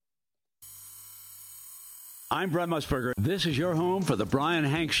I'm Brent Musburger. This is your home for the Bryan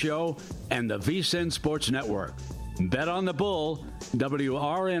Hanks Show and the VSiN Sports Network. Bet on the Bull,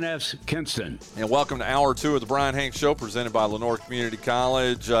 WRNF's Kinston. And welcome to Hour 2 of the Bryan Hanks Show, presented by Lenore Community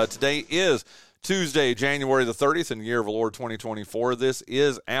College. Today is Tuesday, January the 30th, in the year of the Lord 2024. This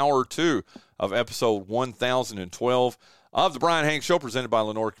is Hour 2 of episode 1012 of the Bryan Hanks Show, presented by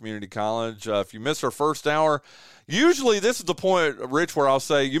Lenore Community College. If you missed our first hour, usually this is the point, Rich, where I'll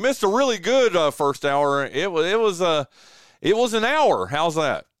say, you missed a really good first hour. It was an hour. How's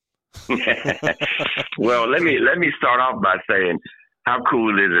that? Well, let me start off by saying, how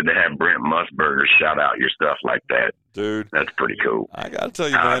cool is it to have Brent Musburger shout out your stuff like that? Dude, that's pretty cool. I got to tell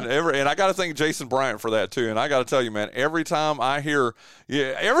you, man, and I got to thank Jason Bryan for that too. And I got to tell you, man, every time I hear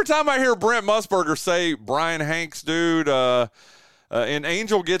Brent Musburger say Bryan Hanks, dude, and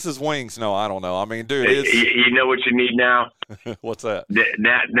Angel gets his wings. No, I don't know. I mean, dude, it's... you know what you need now? What's that?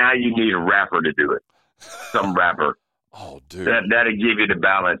 Now you need a rapper to do it. Some rapper. Oh, dude. That'll give you the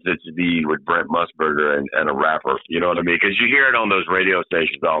balance that you need with Brent Musburger and a rapper. You know what I mean? Because you hear it on those radio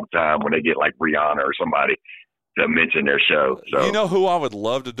stations all the time when they get like Rihanna or somebody to mention their show. So. You know who I would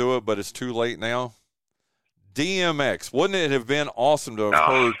love to do it, but it's too late now? DMX. Wouldn't it have been awesome to have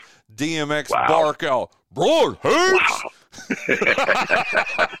heard DMX bark out, Bryan Hanks? Wow.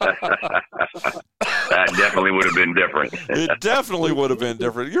 That definitely would have been different. It definitely would have been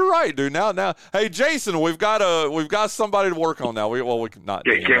different. You're right, dude. Now, hey, Jason, we've got somebody to work on now. We can not.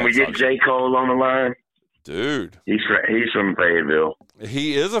 Can we get J. Cole on the line? Dude, he's from Fayetteville.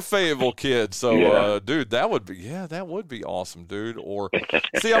 He is a Fayetteville kid, so dude, that would be awesome, dude. Or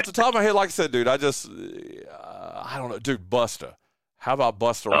see, off the top of my head, like I said, dude, I don't know, dude, Busta. How about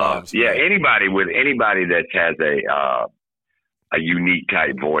Busta Rhymes? Anybody that has a unique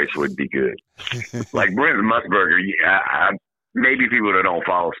type voice would be good. Like Brent Musburger, maybe people that don't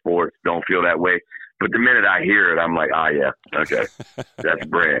follow sports don't feel that way, but the minute I hear it, I'm like, okay, that's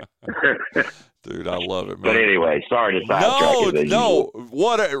Brent. Dude, I love it, man. But anyway, sorry to sidetrack it. No,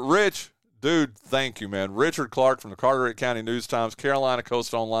 Rich, dude, thank you, man. Richard Clark from the Carteret County News Times,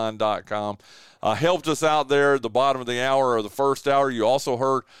 CarolinaCoastOnline.com. Helped us out there at the bottom of the hour or the first hour. You also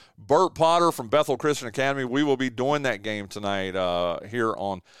heard Burt Potter from Bethel Christian Academy. We will be doing that game tonight here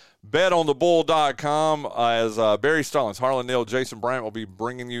on BetOnTheBull.com as Barry Stallings, Harlan Neal, Jason Bryant will be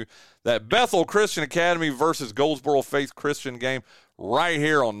bringing you that Bethel Christian Academy versus Goldsboro Faith Christian game right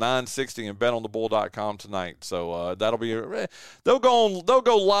here on 960 and BetOnTheBull.com tonight. So that'll be they'll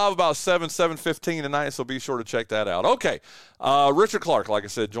go live about 7:15 tonight. So be sure to check that out. Okay, Richard Clark, like I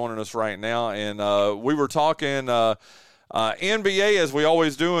said, joining us right now, and we were talking NBA as we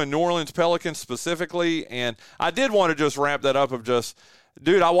always do, in New Orleans Pelicans specifically, and I did want to just wrap that up of just.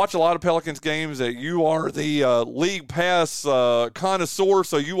 Dude, I watch a lot of Pelicans games. That you are the league pass connoisseur,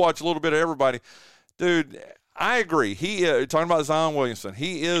 so you watch a little bit of everybody. Dude, I agree. He talking about Zion Williamson.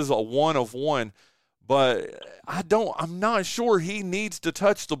 He is a one of one, but I'm not sure he needs to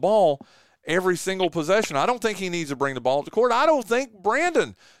touch the ball every single possession. I don't think he needs to bring the ball up the court. I don't think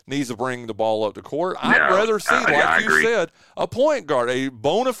Brandon needs to bring the ball up the court. I'd rather see, like you said, a point guard, a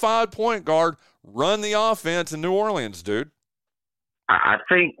bona fide point guard, run the offense in New Orleans, dude. I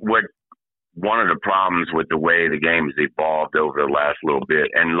think one of the problems with the way the game has evolved over the last little bit,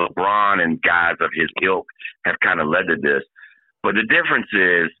 and LeBron and guys of his ilk have kind of led to this, but the difference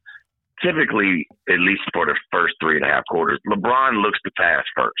is typically, at least for the first 3.5 quarters, LeBron looks to pass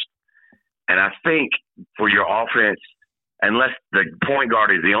first. And I think for your offense, unless the point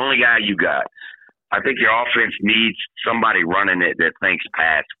guard is the only guy you got, I think your offense needs somebody running it that thinks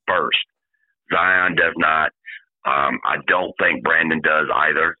pass first. Zion does not. I don't think Brandon does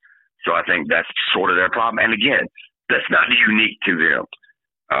either. So I think that's sort of their problem. And again, that's not unique to them.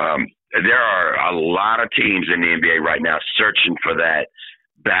 There are a lot of teams in the NBA right now searching for that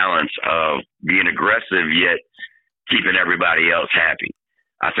balance of being aggressive yet keeping everybody else happy.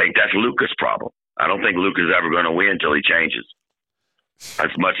 I think that's Luka's problem. I don't think Luka's ever going to win until he changes. As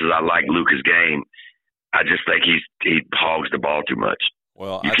much as I like Luka's game, I just think he hogs the ball too much.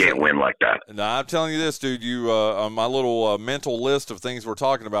 Well, you can't win like that. Now, I'm telling you this, dude. On my little mental list of things we're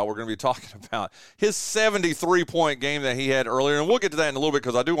talking about, we're going to be talking about his 73-point game that he had earlier, and we'll get to that in a little bit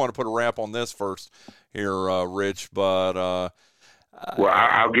because I do want to put a wrap on this first here, Rich. But well,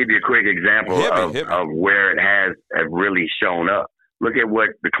 I'll give you a quick example of where it has really shown up. Look at what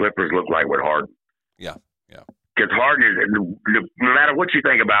the Clippers look like with Harden. Yeah. Because Harden is, no matter what you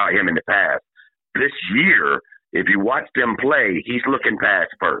think about him in the past, this year, if you watch them play, he's looking pass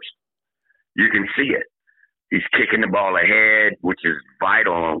first. You can see it. He's kicking the ball ahead, which is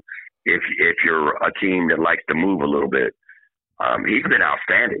vital if you're a team that likes to move a little bit. He's been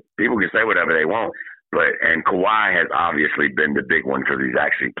outstanding. People can say whatever they want. And Kawhi has obviously been the big one because he's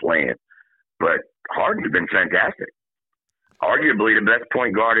actually playing. But Harden's been fantastic. Arguably the best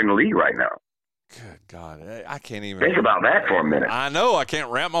point guard in the league right now. Good God. I can't even think about that for a minute. I know. I can't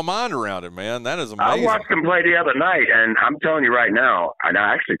wrap my mind around it, man. That is I amazing. watched them play the other night, and I'm telling you right now, and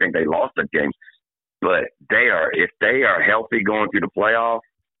I actually think they lost that game. But if they are healthy going through the playoffs,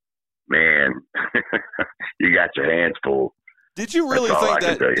 man, you got your hands full. Did you really think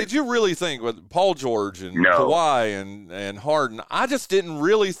that? Did you really think with Paul George and Kawhi and Harden? I just didn't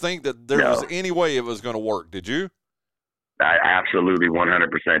really think that there was any way it was going to work. Did you? I absolutely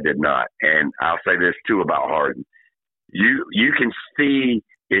 100% did not. And I'll say this too about Harden. You can see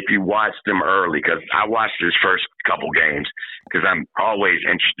if you watched him early, because I watched his first couple games, because I'm always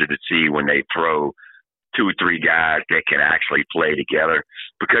interested to see when they throw 2 or 3 guys that can actually play together,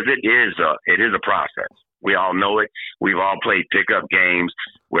 because it is a process. We all know it. We've all played pickup games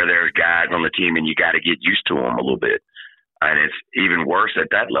where there's guys on the team and you got to get used to them a little bit. And it's even worse at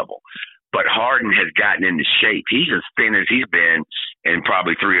that level. But Harden has gotten into shape. He's as thin as he's been in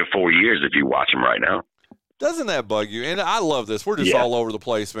probably 3 or 4 years if you watch him right now. Doesn't that bug you? And I love this. We're just all over the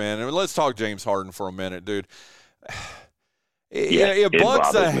place, man. And let's talk James Harden for a minute, dude. It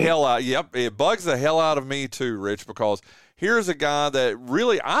bugs the hell out. Yep, it bugs the hell out of me too, Rich, because here's a guy that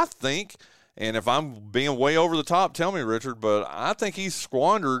really, I think, and if I'm being way over the top, tell me, Richard, but I think he's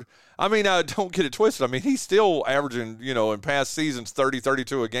squandered. I mean, don't get it twisted. I mean, he's still averaging, in past seasons 30,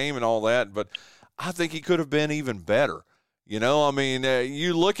 32 a game and all that, but I think he could have been even better. I mean,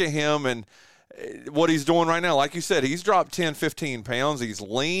 you look at him and what he's doing right now, like you said, he's dropped 10, 15 pounds. He's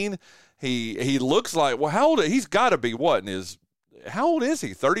lean. He looks like, well, how old? He's got to be what? How old is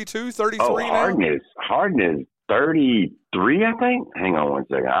he? 32, 33 now? Harden is 33, I think. Hang on one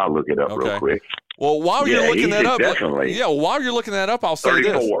second. I'll look it up real quick. Well, while you're looking that up, definitely. While you're looking that up, I'll say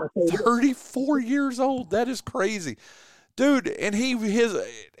 34. this: 34 years old. That is crazy, dude. And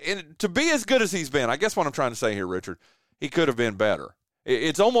and to be as good as he's been, I guess what I'm trying to say here, Richard, he could have been better.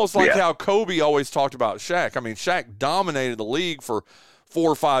 It's almost like how Kobe always talked about Shaq. I mean, Shaq dominated the league for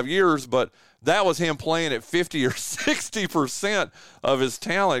 4 or 5 years, but that was him playing at 50 or 60% of his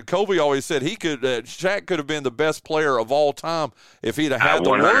talent. Kobe always said Shaq could have been the best player of all time if he'd have had the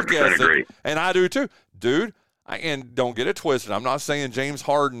work ethic. Agree. And I do too. Dude, and don't get it twisted. I'm not saying James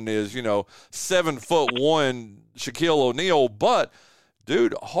Harden is, 7'1" Shaquille O'Neal, but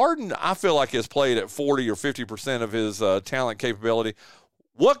dude, Harden, I feel like has played at 40 or 50% of his talent capability.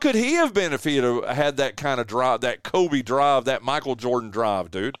 What could he have been if he had that kind of drive, that Kobe drive, that Michael Jordan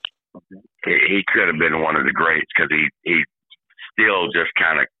drive, dude? He could have been one of the greats, because he still just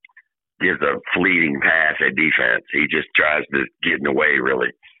kind of gives a fleeting pass at defense. He just tries to get in the way,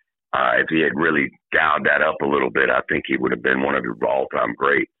 really. If he had really dialed that up a little bit, I think he would have been one of the all-time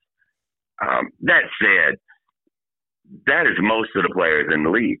greats. That said, that is most of the players in the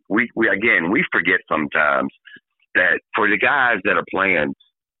league. We forget sometimes that for the guys that are playing,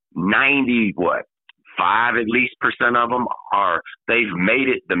 5 at least % of them they've made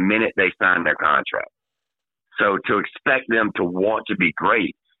it the minute they signed their contract. So to expect them to want to be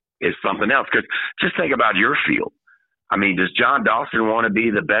great is something else. Because just think about your field. I mean, does John Dawson want to be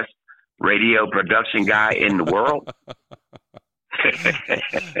the best radio production guy in the world?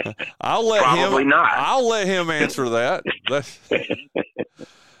 Probably not. I'll let him answer that.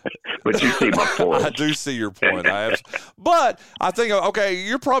 But you see my point. I do see your point. But I think,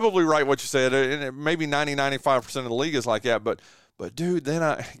 you're probably right what you said. And maybe 90, 95% of the league is like that. But dude, then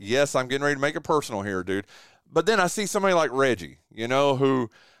I'm getting ready to make it personal here, dude. But then I see somebody like Reggie,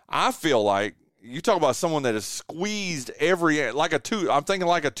 who I feel like, you talk about someone that has squeezed I'm thinking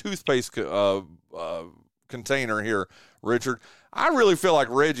like a toothpaste container here, Richard. I really feel like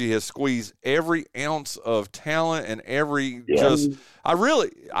Reggie has squeezed every ounce of talent and I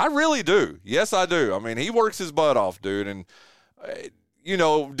really do. Yes, I do. I mean, he works his butt off, dude. And,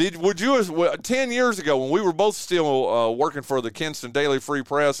 10 years ago when we were both still working for the Kinston Daily Free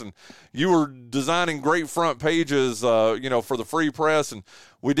Press, and you were designing great front pages, for the Free Press, and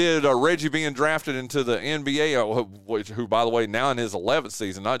we did Reggie being drafted into the NBA, who, by the way, now in his 11th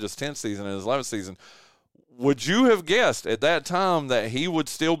season, not just 10th season, in his 11th season, would you have guessed at that time that he would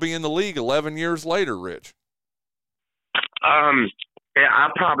still be in the league 11 years later, Rich? I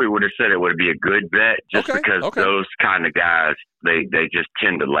probably would have said it would be a good bet, because those kind of guys, they just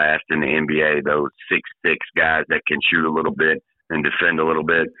tend to last in the NBA, those 6'6" guys that can shoot a little bit and defend a little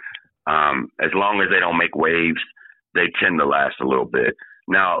bit. As long as they don't make waves, they tend to last a little bit.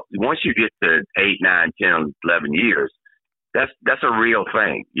 Now, once you get to 8, 9, 10, 11 years, that's a real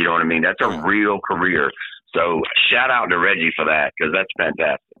thing. You know what I mean? That's a real career. So shout out to Reggie for that, because that's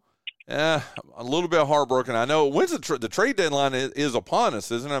fantastic. A little bit heartbroken. I know. When's the trade deadline is upon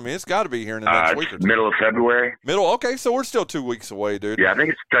us, isn't it? I mean, it's got to be here in the next week or two. Middle of February. Okay, so we're still 2 weeks away, dude. Yeah, I think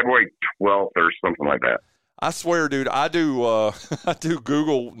it's February 12th or something like that. I swear, dude, I do I do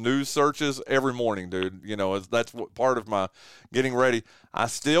Google news searches every morning, dude. You know, that's part of my getting ready. I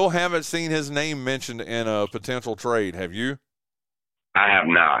still haven't seen his name mentioned in a potential trade. Have you? I have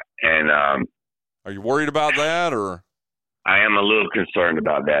not. And are you worried about that, or? I am a little concerned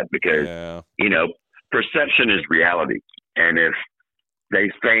about that because, you know, perception is reality. And if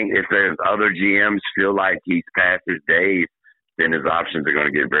there's other GMs feel like he's past his days, then his options are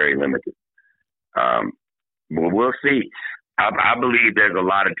going to get very limited. Well, we'll see. I believe there's a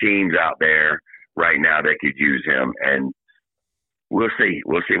lot of teams out there right now that could use him, and we'll see.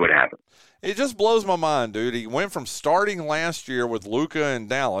 We'll see what happens. It just blows my mind, dude. He went from starting last year with Luka in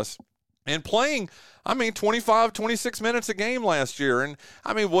Dallas and playing, 25, 26 minutes a game last year. And,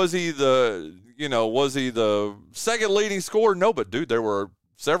 was he the second leading scorer? No, but, dude, there were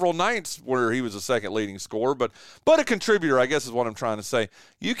several nights where he was the second leading scorer, but a contributor, I guess is what I'm trying to say.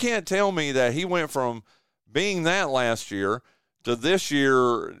 You can't tell me that he went from being that last year to this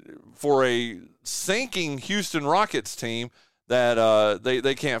year for a sinking Houston Rockets team that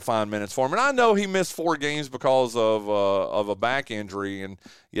they can't find minutes for him. And I know he missed 4 games because of a back injury. And,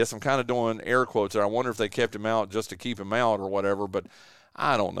 yes, I'm kind of doing air quotes there. I wonder if they kept him out just to keep him out or whatever. But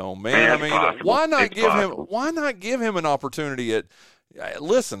I don't know, man. Why not give him an opportunity at –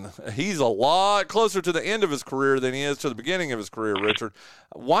 listen, he's a lot closer to the end of his career than he is to the beginning of his career, Richard.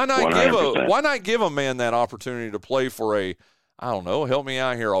 Why not give a man that opportunity to play for a – I don't know, help me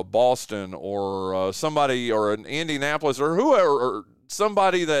out here, a Boston or somebody or an Indianapolis or whoever, or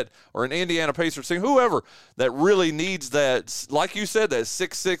somebody or an Indiana Pacers team, whoever that really needs that, like you said, that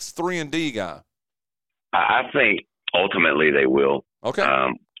 6'6", 3-and-D guy. I think ultimately they will. Okay.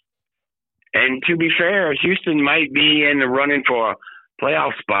 And to be fair, Houston might be in the running for a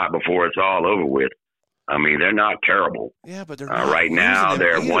playoff spot before it's all over with. They're not terrible. Yeah, but they're not right now.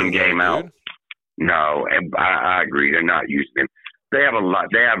 They're one game out. No, and I agree. They're not using him. They have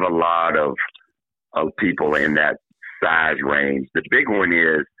a lot of people in that size range. The big one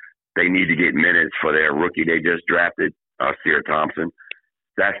is they need to get minutes for their rookie they just drafted, Sear Thompson.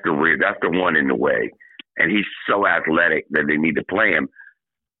 That's the one in the way, and he's so athletic that they need to play him.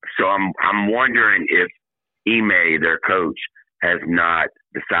 So I'm wondering if Ime, their coach, has not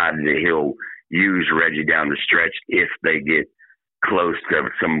decided that he'll use Reggie down the stretch if they get close to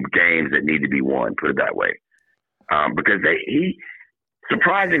some games that need to be won, put it that way. Because he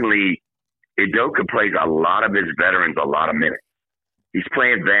surprisingly, Udoka plays a lot of his veterans a lot of minutes. He's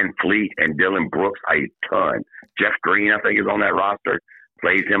playing Van Fleet and Dylan Brooks a ton. Jeff Green, I think, is on that roster,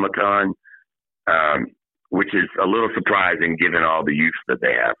 plays him a ton, which is a little surprising given all the youth that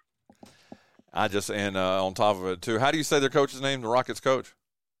they have. On top of it, too, how do you say their coach's name, the Rockets coach?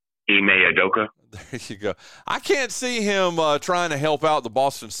 Ime Udoka. There you go. I can't see him trying to help out the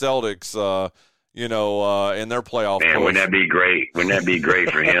Boston Celtics, in their playoff push. Wouldn't that be great? Wouldn't that be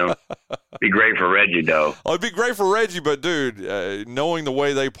great for him? Be great for Reggie, though. Oh, it'd be great for Reggie, but, dude, knowing the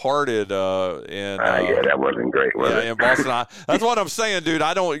way they parted that wasn't great, was it? In Boston. That's what I'm saying, dude.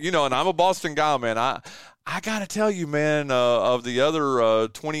 I don't, and I'm a Boston guy, man. I got to tell you, man, of the other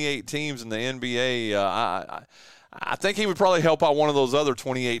 28 teams in the NBA, I think he would probably help out one of those other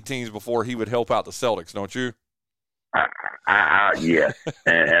 28 teams before he would help out the Celtics, don't you? Yes.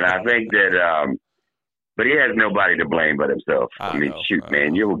 and I think that but he has nobody to blame but himself.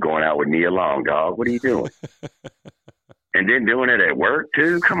 Man, you were going out with Nia Long, dog. What are you doing? And then doing it at work,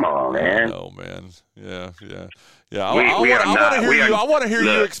 too? Come on, man. Oh, man. Yeah. I want to hear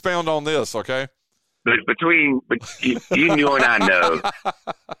you expound on this, okay? But you and I know,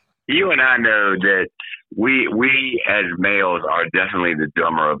 that we as males are definitely the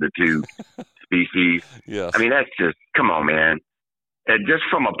dumber of the two species. Yes. That's just, come on, man. And just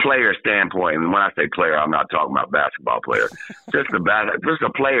from a player standpoint, and when I say player, I'm not talking about basketball player. just a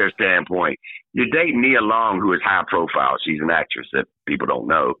player standpoint, you're dating Nia Long, who is high profile. She's an actress that people don't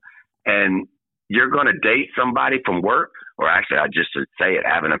know. And you're going to date somebody from work, or actually I just should say it,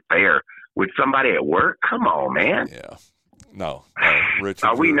 have an affair with somebody at work? Come on, man. Yeah. No, Richard.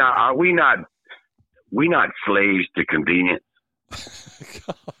 Are we not slaves to convenience?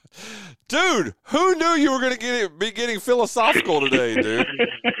 Dude, who knew you were going to be getting philosophical today, dude?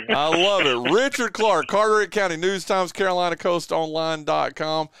 I love it. Richard Clark, Carteret County News Times,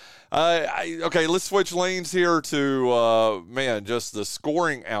 CarolinaCoastOnline.com. Okay, let's switch lanes here to, just the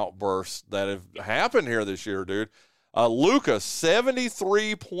scoring outbursts that have happened here this year, dude. Luka,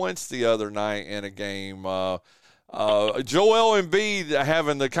 73 points the other night in a game. Joel Embiid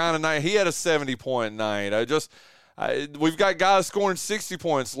having the kind of night. He had a 70-point night. We've got guys scoring 60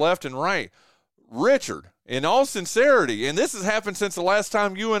 points left and right. Richard, in all sincerity, and this has happened since the last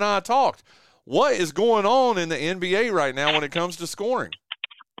time you and I talked, what is going on in the NBA right now when it comes to scoring?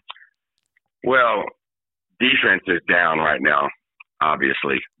 Well, defense is down right now,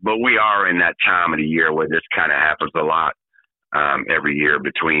 obviously. But we are in that time of the year where this kind of happens a lot every year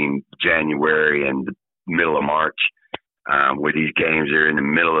between January and the middle of March, where these games are in the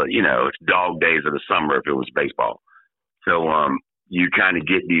middle of, it's dog days of the summer if it was baseball. So you kind of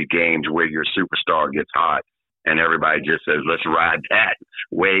get these games where your superstar gets hot and everybody just says, let's ride that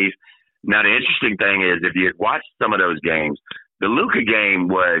wave. Now, the interesting thing is if you watch some of those games, the Luka game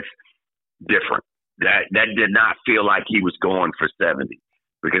was different. That did not feel like he was going for 70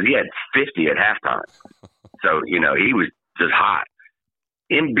 because he had 50 at halftime. So, he was just hot.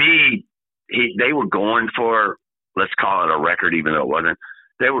 Embiid, they were going for, let's call it a record, even though it wasn't.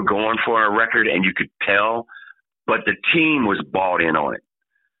 They were going for a record, and you could tell, but the team was bought in on it.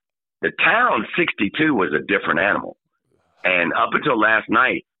 The Town 62 was a different animal. And up until last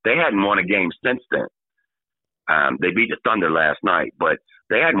night, they hadn't won a game since then. They beat the Thunder last night, but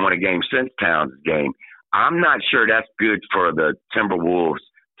they hadn't won a game since Towns' game. I'm not sure that's good for the Timberwolves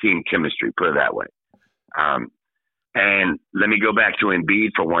team chemistry, put it that way. And let me go back to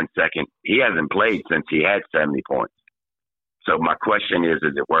Embiid for 1 second. He hasn't played since he had 70 points. So my question is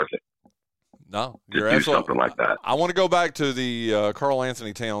it worth it? No, you're to do something like that. I want to go back to the Karl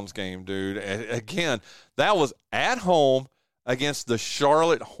Anthony Towns game, dude. Again, that was at home against the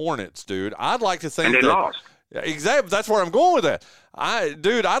Charlotte Hornets, dude. I'd like to think and they lost. Exactly. That's where I'm going with that.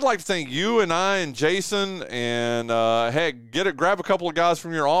 I'd like to think you and I and Jason and heck, grab a couple of guys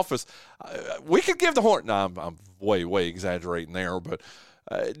from your office. We could give the Hornets. No, I'm way exaggerating there, but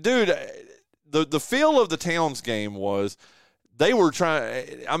dude, the feel of the Towns game was they were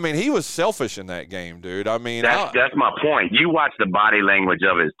trying. I mean, he was selfish in that game, dude. I mean, that's my point. You watch the body language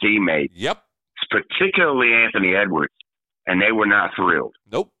of his teammates. Yep. Particularly Anthony Edwards, and they were not thrilled.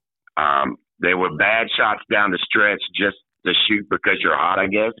 Nope. They were bad shots down the stretch just to shoot because you're hot, I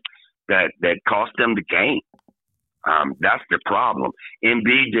guess, that cost them the game. That's the problem.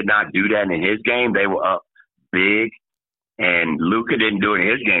 Embiid did not do that in his game. They were up big, and Luka didn't do it in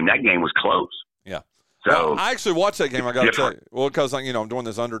his game. That game was close. Yeah. So well, I actually watched that game, I got to tell you. Well, because, I'm doing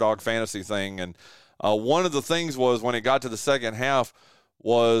this underdog fantasy thing, and one of the things was when it got to the second half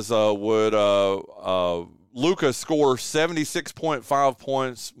was would Luka score 76.5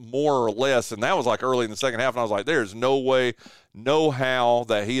 points more or less, and that was like early in the second half, and I was like, there's no way, no how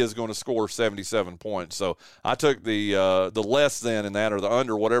that he is going to score 77 points. So I took the less than in that, or the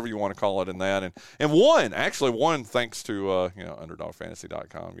under, whatever you want to call it, in that, and won thanks to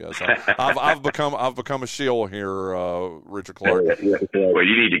underdogfantasy.com. Yes, I've become a shill here, Richard Clark. Well,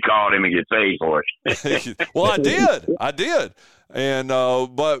 you need to call him and get paid for it. Well, I did, and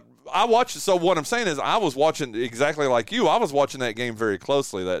but I watched. So what I'm saying is, I was watching exactly like you. I was watching that game very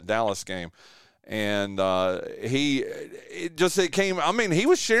closely, that Dallas game, and it came. I mean, he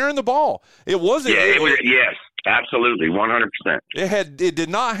was sharing the ball. It wasn't. Yeah, it was. Yes, absolutely, 100%. It did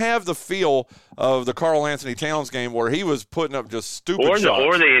not have the feel of the Karl Anthony Towns game where he was putting up just stupid shots.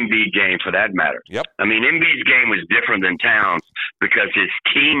 Or the Embiid game, for that matter. Yep. I mean, Embiid's game was different than Towns because his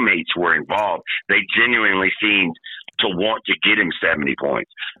teammates were involved. They genuinely seemed to want to get him 70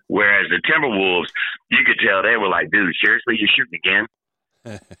 points. Whereas the Timberwolves, you could tell they were like, dude, seriously, you're shooting again?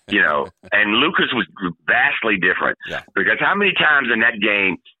 And Lucas was vastly different. Yeah. Because how many times in that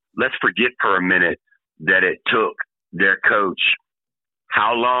game, let's forget for a minute that it took their coach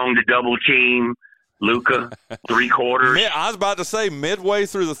how long to double team Luka? 3 quarters? I was about to say midway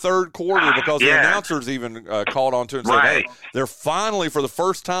through the third quarter, because the announcers even called on to it and said, hey, they're finally, for the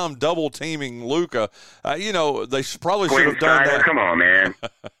first time, double teaming Luka. They probably should have done that. Come on, man.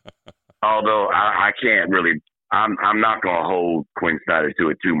 Although I can't really – I'm not going to hold Quinn Snyder to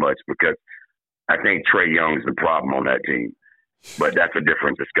it too much, because I think Trae Young's the problem on that team. But that's a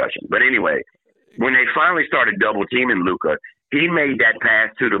different discussion. But anyway, when they finally started double teaming Luka, he made that pass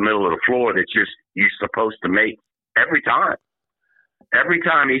to the middle of the floor that you're supposed to make every time. Every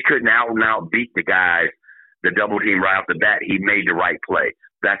time he couldn't out beat the guys, the double team right off the bat, he made the right play.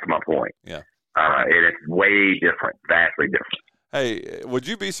 That's my point. Yeah. And it's way different, vastly different. Hey, would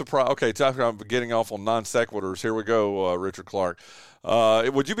you be surprised? Okay, talking about getting off on non sequiturs. Here we go, Richard Clark.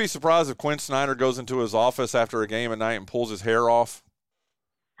 Would you be surprised if Quinn Snyder goes into his office after a game at night and pulls his hair off?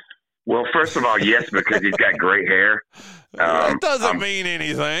 Well, first of all, yes, because he's got great hair. That doesn't mean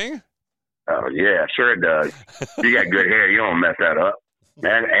anything. Oh, yeah, sure it does. You got good hair. You don't mess that up.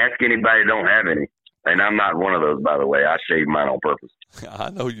 Man, ask anybody who don't have any. And I'm not one of those, by the way. I shave mine on purpose.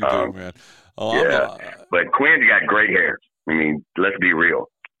 I know you do, man. Oh, yeah, but Quinn's got great hair. I mean, let's be real.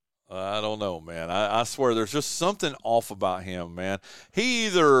 I don't know, man. I swear there's just something off about him, man. He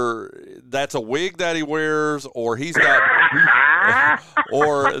either that's a wig that he wears, or he's got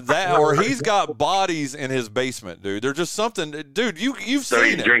or he's got bodies in his basement, dude. There's just something, dude. You've so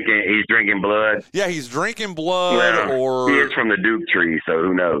seen he's it. He's drinking blood. Yeah, he's drinking blood. Well, or he is from the Duke tree, so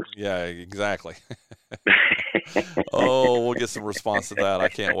who knows? Yeah, exactly. Oh, we'll get some response to that. I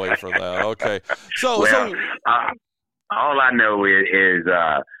can't wait for that. Okay, so all I know is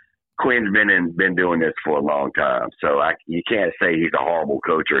Quinn's been doing this for a long time, so you can't say he's a horrible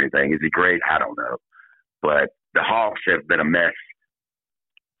coach or anything. Is he great? I don't know, but the Hawks have been a mess.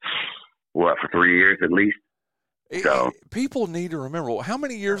 For 3 years at least. So people need to remember, how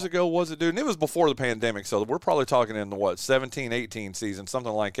many years ago was it, dude? And it was before the pandemic, so we're probably talking in the 17-18 season,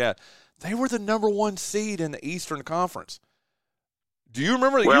 something like that. They were the number 1 seed in the Eastern Conference. Do you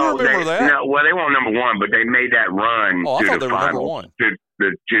remember? Well, you remember that? No, well, they weren't number 1, but they made that run to the finals, to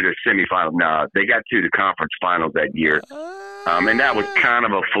the semifinals. No, they got to the conference finals that year, and that was kind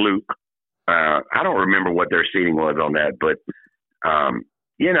of a fluke. I don't remember what their seeding was on that, but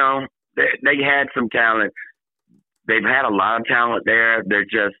they had some talent. They've had a lot of talent there.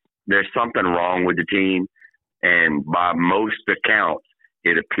 There's something wrong with the team, and by most accounts,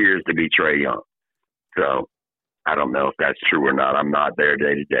 it appears to be Trae Young. So I don't know if that's true or not. I'm not there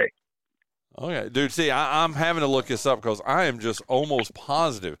day to day. Okay, dude. See, I'm having to look this up because I am just almost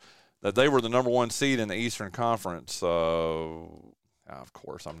positive that they were the number 1 seed in the Eastern Conference. So, of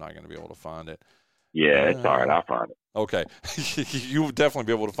course, I'm not going to be able to find it. Yeah, it's all right. I'll find it. Okay, you will definitely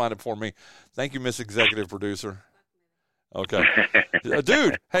be able to find it for me. Thank you, Miss Executive Producer. Okay,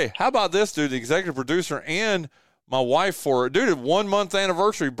 dude. Hey, how about this, dude? The executive producer and my wife a 1 month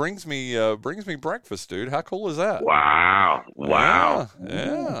anniversary brings me breakfast, dude. How cool is that? Wow.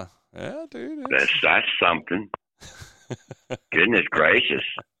 Yeah, dude. That's something. Goodness gracious,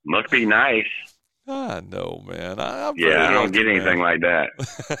 must be nice. I know, man. I don't get anything like that.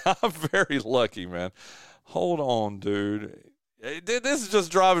 I'm very lucky, man. Hold on, dude. This is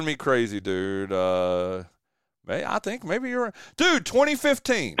just driving me crazy, dude. I think maybe you're – dude,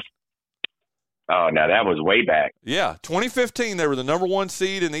 2015. Oh, now that was way back. Yeah, 2015, they were the number 1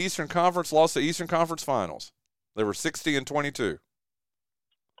 seed in the Eastern Conference, lost the Eastern Conference Finals. They were 60-22.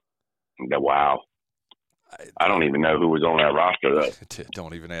 Wow. I don't even know who was on that roster, though.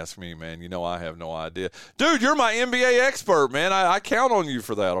 Don't even ask me, man. You know I have no idea. Dude, you're my NBA expert, man. I count on you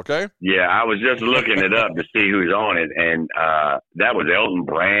for that, okay? Yeah, I was just looking it up to see who's on it, and that was Elton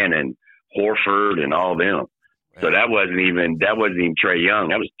Brand and Horford and all them. So that wasn't even Trae Young.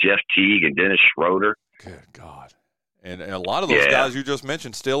 That was Jeff Teague and Dennis Schroeder. Good God. And a lot of those guys you just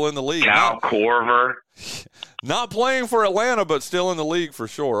mentioned still in the league. Kyle Korver. Not playing for Atlanta, but still in the league for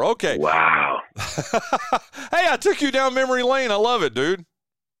sure. Okay. Wow. Hey, I took you down memory lane. I love it, dude.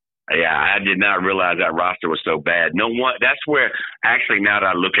 Yeah, I did not realize that roster was so bad. No one. That's where, actually, now that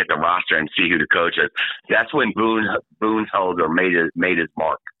I look at the roster and see who the coach is, that's when Budenholzer made his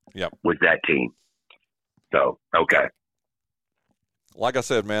mark. Yep. With that team. So, okay. Like I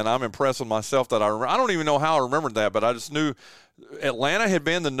said, man, I'm impressed with myself that I don't even know how I remembered that, but I just knew Atlanta had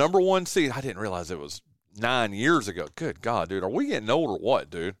been the number 1 seed. I didn't realize it was 9 years ago. Good God, dude. Are we getting old or what,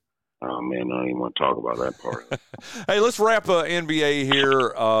 dude? Oh, man, I don't even want to talk about that part. Hey, let's wrap NBA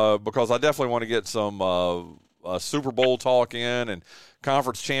here because I definitely want to get some Super Bowl talk in and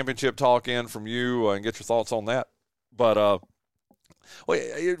conference championship talk in from you and get your thoughts on that. But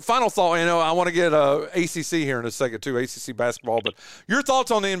final thought, I want to get ACC here in a second too, ACC basketball. But your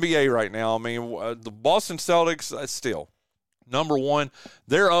thoughts on the NBA right now? I mean, the Boston Celtics still number 1.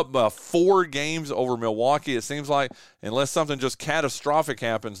 They're up 4 games over Milwaukee. It seems like unless something just catastrophic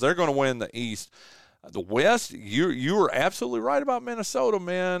happens, they're going to win the East. The West, you were absolutely right about Minnesota,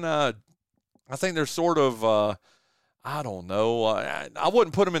 man. I think they're sort of. I don't know. I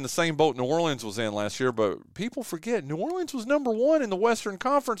wouldn't put them in the same boat New Orleans was in last year, but people forget New Orleans was number 1 in the Western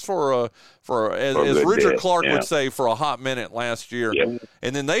Conference as Richard Clark would say, for a hot minute last year. Yep.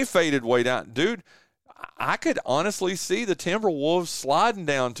 And then they faded way down. Dude, I could honestly see the Timberwolves sliding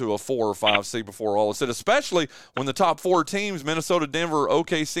down to a 4 or 5 seed before all is said, especially when the top 4 teams, Minnesota, Denver,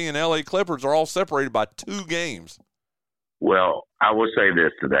 OKC, and LA Clippers, are all separated by 2 games. Well, I will say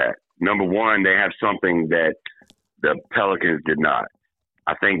this to that. Number 1, they have something that the Pelicans did not.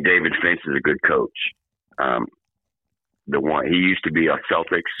 I think David Finch is a good coach. He used to be a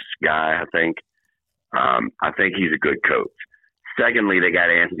Celtics guy, I think. I think he's a good coach. Secondly, they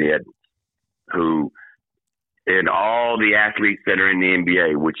got Anthony Edwards, who, in all the athletes that are in the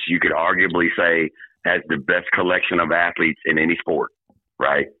NBA, which you could arguably say has the best collection of athletes in any sport,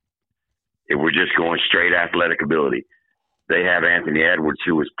 right? If we're just going straight athletic ability, they have Anthony Edwards,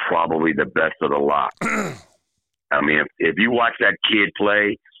 who is probably the best of the lot. I mean, if you watch that kid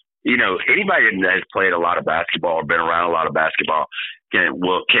play, you know, anybody that has played a lot of basketball or been around a lot of basketball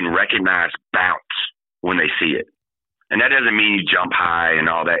can recognize bounce when they see it. And that doesn't mean you jump high and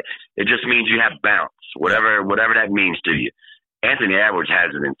all that. It just means you have bounce, whatever that means to you. Anthony Edwards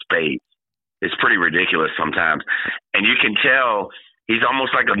has it in spades. It's pretty ridiculous sometimes. And you can tell he's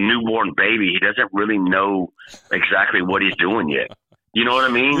almost like a newborn baby. He doesn't really know exactly what he's doing yet. You know what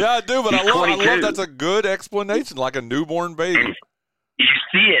I mean? Yeah, I do, but I love that's a good explanation, like a newborn baby. And you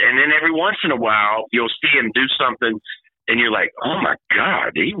see it, and then every once in a while, you'll see him do something, and you're like, oh, my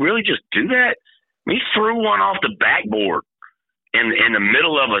God, did he really just do that? He threw one off the backboard in the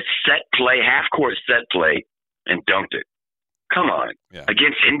middle of a set play, half-court set play, and dunked it. Come on. Yeah.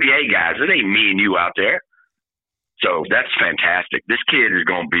 Against NBA guys, it ain't me and you out there. So that's fantastic. This kid is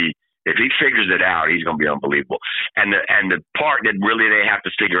going to be, if he figures it out, he's going to be unbelievable. And the part that really they have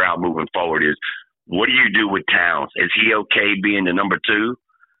to figure out moving forward is, what do you do with Towns? Is he okay being the number 2,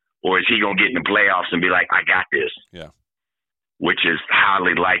 or is he going to get in the playoffs and be like, I got this? Yeah. Which is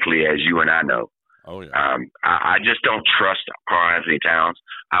highly likely, as you and I know. Oh, yeah. I just don't trust Karl-Anthony Towns.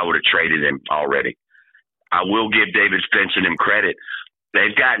 I would have traded him already. I will give David Finch and him credit.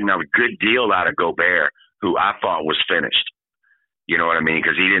 They've gotten a good deal out of Gobert, who I thought was finished. You know what I mean?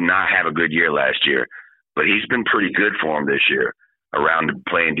 Because he did not have a good year last year. But he's been pretty good for him this year around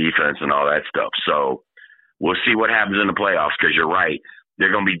playing defense and all that stuff. So we'll see what happens in the playoffs, because you're right.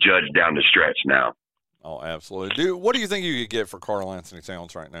 They're going to be judged down the stretch now. Oh, absolutely. Dude, what do you think you could get for Karl-Anthony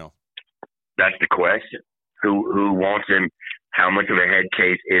Towns right now? That's the question. Who wants him? How much of a head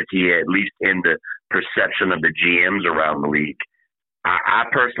case is he, at least in the perception of the GMs around the league? I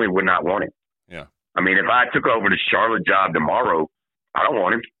personally would not want him. Yeah. I mean, if I took over the Charlotte job tomorrow, I don't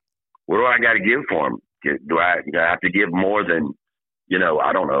want him. What do I got to give for him? Do I have to give more than,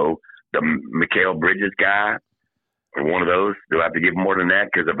 I don't know, the Mikal Bridges guy or one of those? Do I have to give more than that?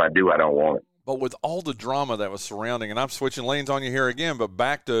 Because if I do, I don't want it. But with all the drama that was surrounding, and I'm switching lanes on you here again, but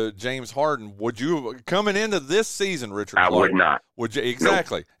back to James Harden, would you, coming into this season, Richard Clark, I would not. Would you?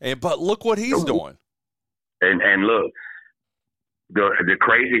 Exactly. Nope. But look what he's doing. And look, the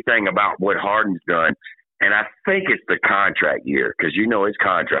crazy thing about what Harden's done, and I think it's the contract year, because his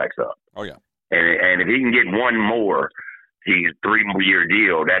contract's up. Oh, yeah. And if he can get one more, he's a 3-year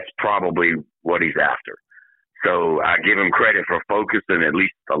deal, that's probably what he's after. So I give him credit for focusing at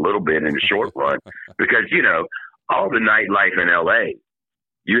least a little bit in the short run, because, all the nightlife in L.A.,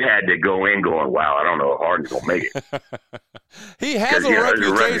 you had to go in going, wow, I don't know if Harden's going to make it. He has a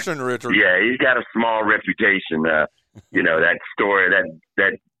reputation, Richard. Yeah, he's got a small reputation. That story,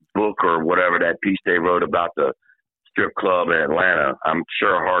 that book or whatever, that piece they wrote about the strip club in Atlanta, I'm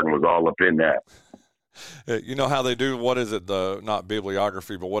sure Harden was all up in that. You know how they do, what is it, not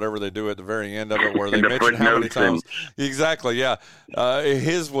bibliography, but whatever they do at the very end of it, where they mention how many times. Exactly, yeah.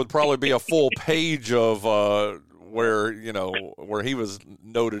 His would probably be a full page of where he was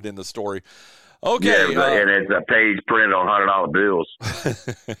noted in the story. Okay. Yeah, and it's a page printed on $100 bills.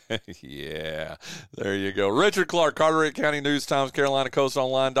 Yeah, there you go. Richard Clark, Carteret County News Times,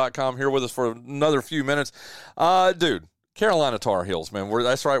 CarolinaCoastOnline.com, here with us for another few minutes. Dude, Carolina Tar Heels, man.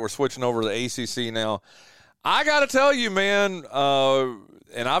 That's right. We're switching over to the ACC now. I got to tell you, man,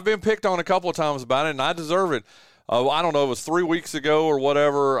 and I've been picked on a couple of times about it, and I deserve it. I don't know, it was 3 weeks ago or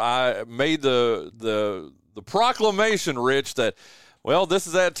whatever. I made the proclamation, Rich, that, well, this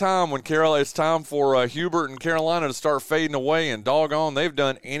is that time when it's time for Hubert and Carolina to start fading away, and doggone, they've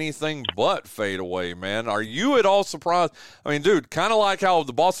done anything but fade away, man. Are you at all surprised? I mean, dude, kind of like how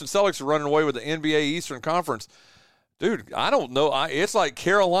the Boston Celtics are running away with the NBA Eastern Conference. Dude, I don't know. It's like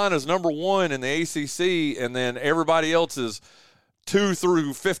Carolina's number 1 in the ACC, and then everybody else is 2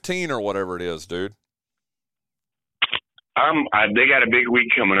 through 15 or whatever it is, dude. They got a big week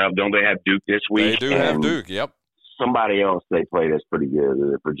coming up. Don't they have Duke this week? They do have Duke, yep. Somebody else they play that's pretty good.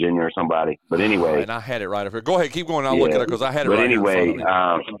 Is it Virginia or somebody? But anyway. And I had it right up here. Go ahead, keep going. I'll look at it because I had it right here. But anyway,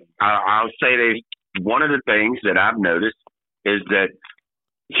 I'll say one of the things that I've noticed is that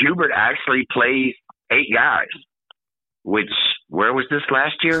Hubert actually plays 8 guys. Which, where was this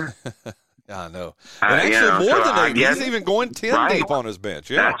last year? I know. And actually more than 8. He's even going 10 deep on his bench.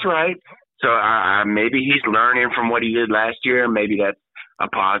 Yeah. That's right. So maybe he's learning from what he did last year. Maybe that's a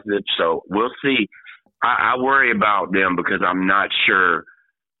positive. So we'll see. I worry about them because I'm not sure.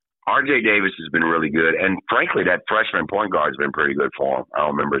 R.J. Davis has been really good. And frankly, that freshman point guard has been pretty good for him. I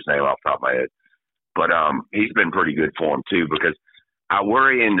don't remember his name off the top of my head. But he's been pretty good for him too, because I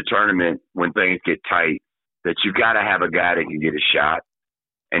worry in the tournament when things get tight that you got to have a guy that can get a shot.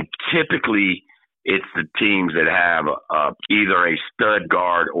 And typically it's the teams that have either a stud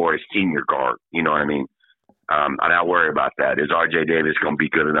guard or a senior guard. You know what I mean? And I worry about that. Is R.J. Davis going to be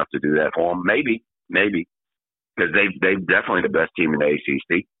good enough to do that for him? Maybe. Because they've definitely the best team in the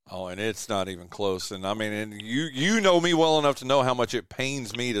ACC. Oh, and it's not even close. And I mean, and you know me well enough to know how much it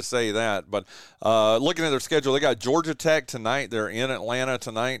pains me to say that. But looking at their schedule, they got Georgia Tech tonight. They're in Atlanta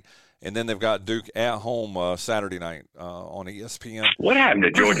tonight, and then they've got Duke at home Saturday night on ESPN. What happened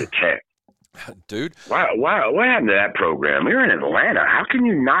to Georgia Tech, dude? Why? What happened to that program? You're in Atlanta. How can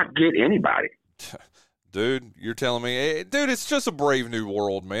you not get anybody? Dude, you're telling me, dude, it's just a brave new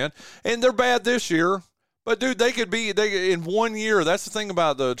world, man. And they're bad this year. But, dude, they could in 1 year. That's the thing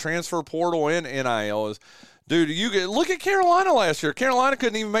about the transfer portal and NIL is, dude, look at Carolina last year. Carolina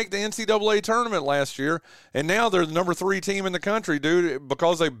couldn't even make the NCAA tournament last year, and now they're the number 3 team in the country, dude,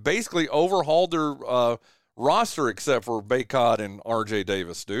 because they basically overhauled their roster except for Baycott and R.J.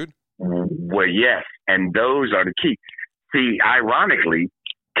 Davis, dude. Well, yes, and those are the key. See, ironically,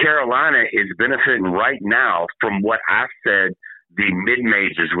 Carolina is benefiting right now from what I said the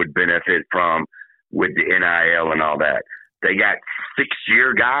mid-majors would benefit from with the NIL and all that. They got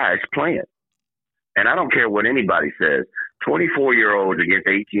 6-year guys playing. And I don't care what anybody says. 24-year-olds against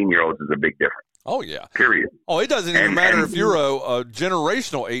 18-year-olds is a big difference. Oh, yeah. Period. Oh, it doesn't even matter if you're a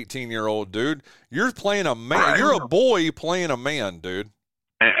generational 18-year-old, dude. You're playing a man. Right. You're a boy playing a man, dude.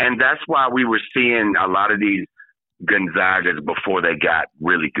 And that's why we were seeing a lot of these Gonzagas before they got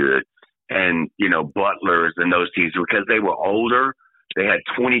really good. And, Butlers and those teams, because they were older. They had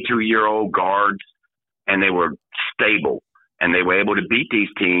 22-year-old guards. And they were stable, and they were able to beat these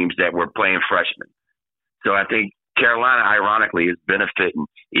teams that were playing freshmen. So I think Carolina, ironically, is benefiting,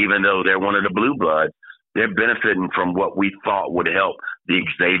 even though they're one of the blue bloods, they're benefiting from what we thought would help the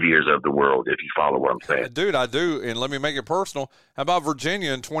Xaviers of the world, if you follow what I'm saying. Dude, I do, and let me make it personal. How about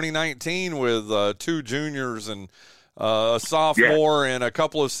Virginia in 2019 with 2 juniors and a sophomore and a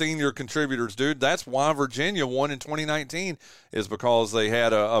couple of senior contributors, dude? That's why Virginia won in 2019 is because they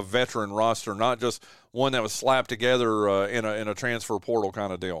had a veteran roster, not just one that was slapped together in a transfer portal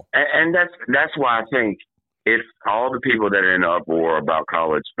kind of deal. And that's why I think if all the people that are in uproar about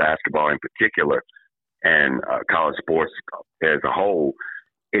college basketball in particular and college sports as a whole,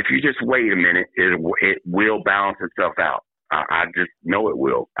 if you just wait a minute, it will balance itself out. I just know it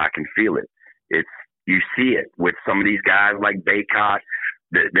will. I can feel it. You see it with some of these guys like Baycott.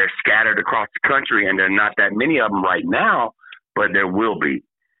 They're scattered across the country, and there are not that many of them right now, but there will be.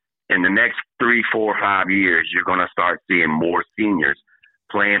 In the next 3, 4, 5 years, you're going to start seeing more seniors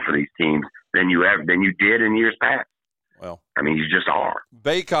playing for these teams than you did in years past. Well, I mean, you just are.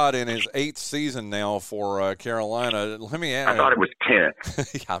 Baycott in his 8th season now for Carolina. Let me ask. I thought it was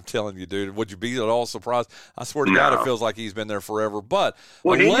 10th. Yeah, I'm telling you, dude. Would you be at all surprised? I swear to God, it feels like he's been there forever. But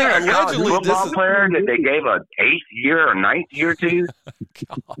allegedly, a college football player that they gave an 8th year or 9th year to?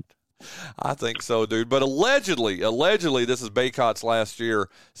 God. I think so, dude. But allegedly, this is Baycott's last year.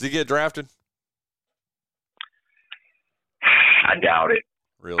 Does he get drafted? I doubt it.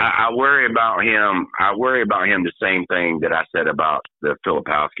 Really? I worry about him. I worry about him the same thing that I said about the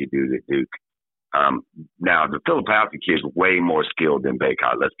Filipowski dude at Duke. Now, the Filipowski kid's way more skilled than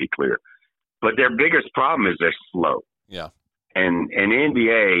Baycott, let's be clear. But their biggest problem is they're slow. Yeah. And in the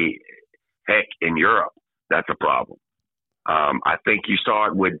NBA, heck, in Europe, that's a problem. I think you saw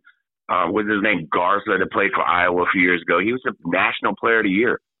it with, what's his name, Garza, that played for Iowa a few years ago. He was a National Player of the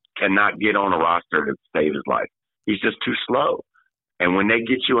Year. Cannot get on a roster to save his life. He's just too slow. And when they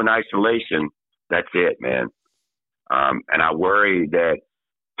get you in isolation, that's it, man. And I worry that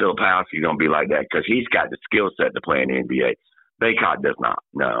Filipowski's going to be like that because he's got the skill set to play in the NBA. Baycott does not.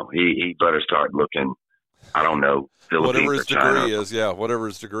 No, he better start looking, I don't know, Philippines whatever his or China. degree is, yeah, whatever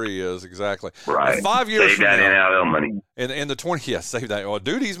his degree is, exactly. Right. And 5 years save from that now, NIL money. In the 20, save that. Oh,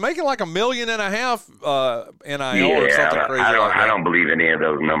 dude, he's making like $1.5 million NIL or something crazy like that. I don't believe any of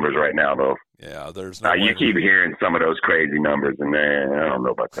those numbers right now, though. Yeah, there's no. You keep hearing some of those crazy numbers, and man, I don't know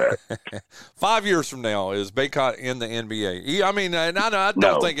about that. 5 years from now, is Baycott in the NBA? I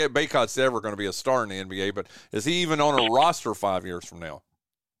don't think Baycott's ever going to be a star in the NBA, but is he even on a roster 5 years from now?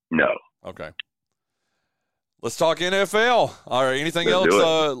 No. Okay. Let's talk NFL. All right. Anything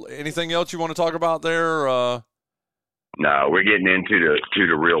else? Anything else you want to talk about there? No, we're getting into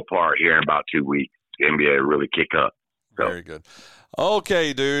the real part here in about 2 weeks. The NBA will really kick up. So. Very good.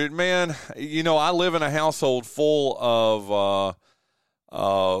 Okay, dude, man. I live in a household full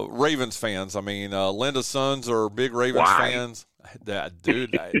Ravens fans. I mean, Linda's sons are big Ravens fans.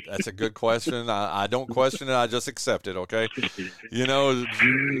 Dude, that's a good question. I don't question it. I just accept it, okay? You know,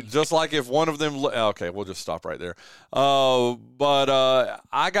 just like if one of them – okay, we'll just stop right there. But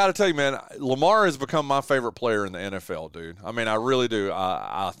I got to tell you, man, Lamar has become my favorite player in the NFL, dude. I mean, I really do.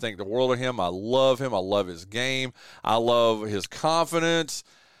 I think the world of him. I love him. I love his game. I love his confidence.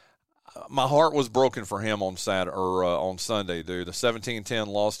 My heart was broken for him on Sunday, dude. The 17-10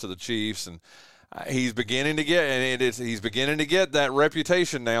 loss to the Chiefs, and he's beginning to get, he's beginning to get that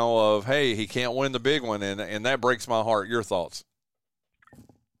reputation now of, hey, he can't win the big one, and that breaks my heart. Your thoughts?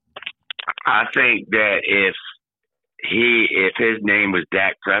 I think that if his name was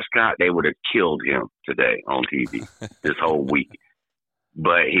Dak Prescott, they would have killed him today on TV this whole week.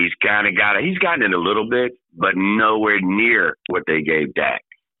 But he's gotten it a little bit, but nowhere near what they gave Dak.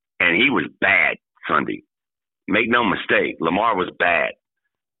 And he was bad Sunday. Make no mistake, Lamar was bad.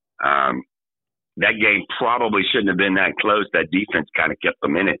 That game probably shouldn't have been that close. That defense kind of kept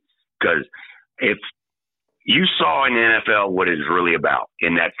them in it. Because if you saw in the NFL what it's really about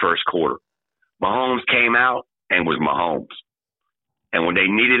in that first quarter, Mahomes came out and was Mahomes. And when they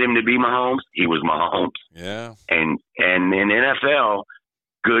needed him to be Mahomes, he was Mahomes. Yeah. And in NFL,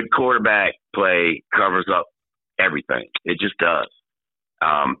 good quarterback play covers up everything. It just does.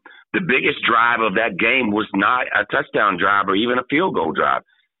 The biggest drive of that game was not a touchdown drive or even a field goal drive.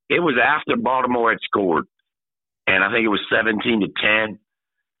 It was after Baltimore had scored, and I think it was 17-10.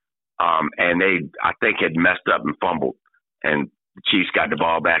 And they, I think, had messed up and fumbled, and the Chiefs got the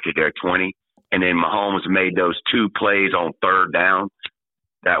ball back at their 20. And then Mahomes made those two plays on third down.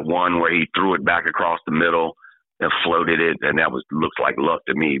 That one where he threw it back across the middle and floated it, and that looks like luck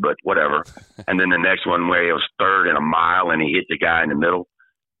to me, but whatever. And then the next one where it was third and a mile, and he hit the guy in the middle.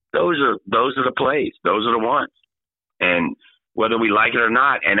 Those are the plays. Those are the ones. And whether we like it or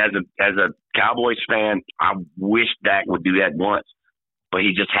not, and as a Cowboys fan, I wish Dak would do that once, but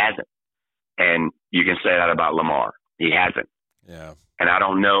he just hasn't. And you can say that about Lamar. He hasn't. Yeah. And I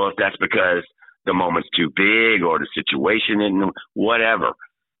don't know if that's because the moment's too big or the situation and whatever.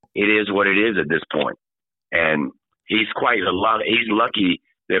 It is what it is at this point. And he's lucky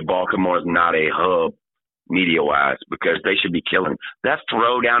that Baltimore's not a hub media-wise, because they should be killing him. That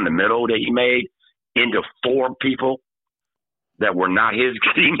throw down the middle that he made into four people that were not his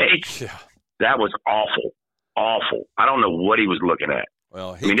teammates, that was awful. Awful. I don't know what he was looking at.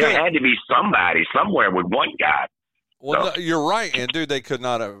 Well, there had to be somebody somewhere with one guy. Well, no, you're right. And, dude, he could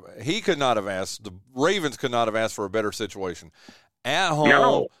not have asked, the Ravens could not have asked for a better situation. At home,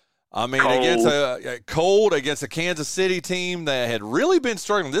 no. I mean, against a Kansas City team that had really been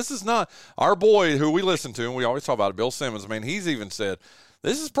struggling. This is not our boy who we listen to, and we always talk about it, Bill Simmons. I mean, he's even said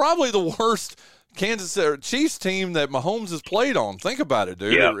this is probably the worst Kansas City Chiefs team that Mahomes has played on. Think about it,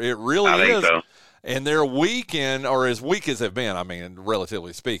 dude. Yeah, it really I is. think so. And they're weak or as weak as they've been. I mean,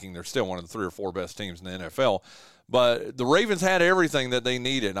 relatively speaking, they're still one of the 3 or 4 best teams in the NFL. But the Ravens had everything that they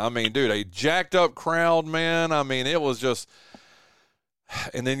needed. I mean, dude, a jacked up crowd, man. I mean, it was just.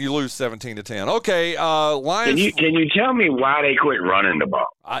 And then you lose 17-10. Okay, Lions. Can you tell me why they quit running the ball?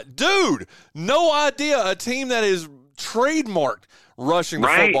 Dude, no idea. A team that is trademarked rushing the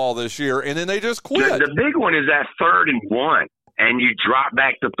football this year, and then they just quit. The big one is that 3rd and 1, and you drop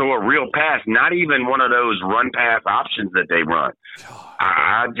back to throw a real pass. Not even one of those run pass options that they run.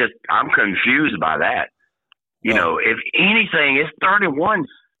 I'm confused by that. You know, if anything, it's 3rd and 1.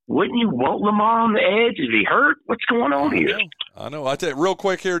 Wouldn't you want Lamar on the edge? Is he hurt? What's going on here? I know. I tell you, real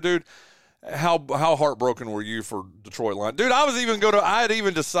quick here, dude. How heartbroken were you for Detroit Lions? Dude, I had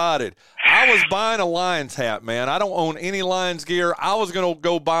even decided I was buying a Lions hat, man. I don't own any Lions gear. I was going to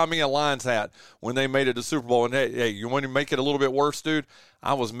go buy me a Lions hat when they made it to Super Bowl. And, hey, you want to make it a little bit worse, dude?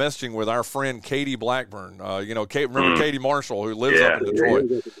 I was messaging with our friend Katie Blackburn. Remember Katie Marshall, who lives up in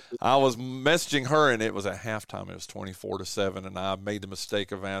Detroit? I was messaging her, and it was at halftime. It was 24-7, and I made the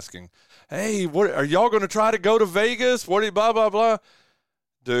mistake of asking, hey, what are y'all going to try to go to Vegas? What are you, blah, blah, blah?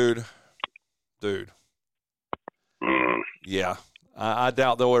 Dude. Yeah. I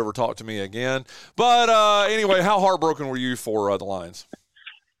doubt they'll ever talk to me again. But anyway, how heartbroken were you for the Lions?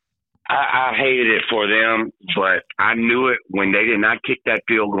 I hated it for them, but I knew it when they did not kick that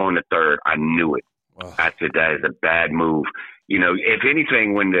field goal in the 3rd. I knew it. I said that is a bad move. You know, if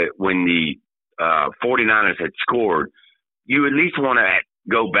anything, when the 49ers had scored, you at least want to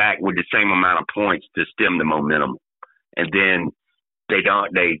go back with the same amount of points to stem the momentum. And then they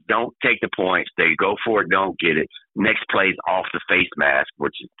don't take the points. They go for it, don't get it. Next play's off the face mask,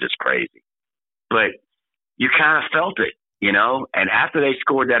 which is just crazy. But you kind of felt it, you know? And after they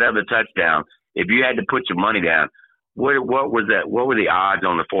scored that other touchdown, if you had to put your money down, what was that? What were the odds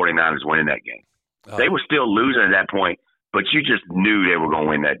on the 49ers winning that game? They were still losing at that point, but you just knew they were going to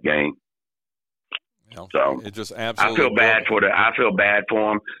win that game. So it just absolutely. I feel bad for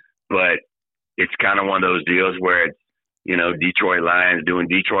them, but it's kind of one of those deals where it's, Detroit Lions doing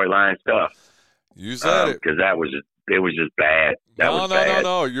Detroit Lions stuff. You said it, because it was just bad.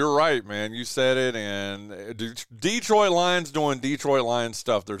 No. You're right, man. You said it, and Detroit Lions doing Detroit Lions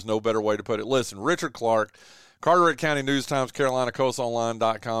stuff. There's no better way to put it. Listen, Richard Clark, Carteret County News Times,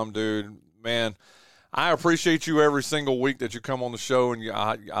 CarolinaCoastOnline.com, dude, man. I appreciate you every single week that you come on the show, and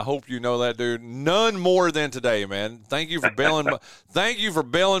I hope you know that, dude. None more than today, man. Thank you for bailing. Thank you for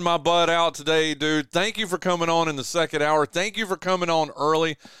bailing my butt out today, dude. Thank you for coming on in the second hour. Thank you for coming on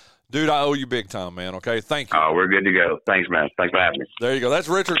early, dude. I owe you big time, man. Okay, thank you. Oh, we're good to go. Thanks, man. Thanks for having me. There you go. That's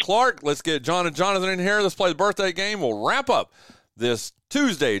Richard Clark. Let's get John and Jonathan in here. Let's play the birthday game. We'll wrap up this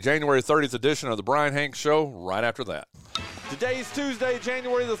Tuesday, January 30th edition of the Bryan Hanks Show right after that. Today's Tuesday,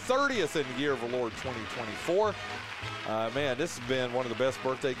 January the 30th in the year of the Lord 2024. Man, this has been one of the best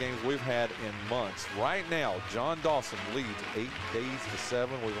birthday games we've had in months. Right now, John Dawson leads 8-7.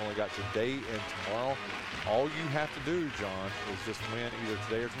 We've only got today and tomorrow. All you have to do, John, is just win either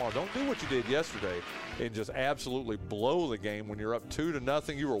today or tomorrow. Don't do what you did yesterday and just absolutely blow the game when you're up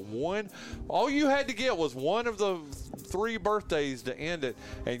 2-0. You were one. All you had to get was one of the 3 birthdays to end it,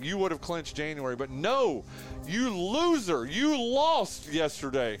 and you would have clinched January. But no, you loser. You lost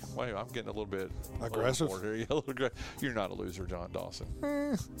yesterday. Wait, I'm getting a little bit aggressive here. You're not a loser, John Dawson.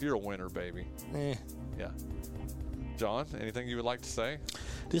 You're a winner, baby. Yeah. John, anything you would like to say?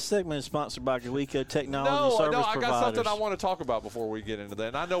 This segment is sponsored by GoEco Technology Service Providers. I got something I want to talk about before we get into that.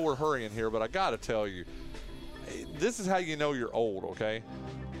 And I know we're hurrying here, but I got to tell you, this is how you know you're old, okay?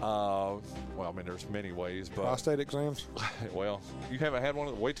 Well, I mean, there's many ways, but prostate exams. Well, you haven't had one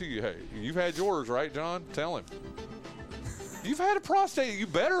of them. Wait till you've had yours, right, John? Tell him. You've had a prostate. You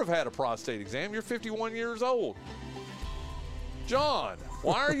better have had a prostate exam. You're 51 years old. John,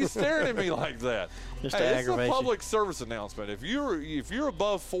 why are you staring at me like that? Just this is a public service announcement. If you're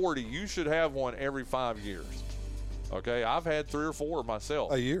above 40, you should have one every 5 years. Okay, I've had 3 or 4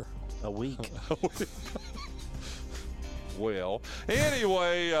 myself. A year, a week. Well,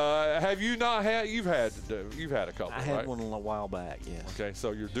 anyway, have you not had? You've had a couple. I had one a while back. Yes. Okay,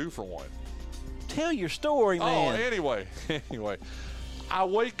 so you're due for one. Tell your story, man. Oh, anyway, I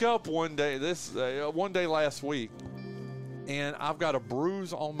wake up one day last week, and I've got a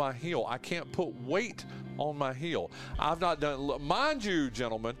bruise on my heel. I can't put weight on my heel. I've not done, mind you,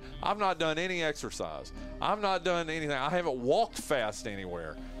 gentlemen, I've not done any exercise. I've not done anything. I haven't walked fast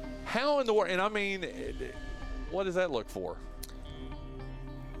anywhere. How in the world? And I mean, what does that look for?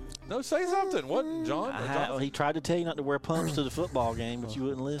 No, say something. What, John? He tried to tell you not to wear pumps to the football game, but you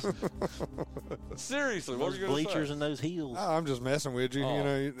wouldn't listen. Seriously, what were you going to say? Bleachers and those heels. Oh, I'm just messing with you.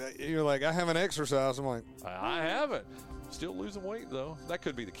 Oh. You're like, I haven't exercised. I'm like, I haven't. Still losing weight, though. That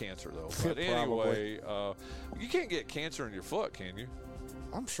could be the cancer, though. But anyway, you can't get cancer in your foot, can you?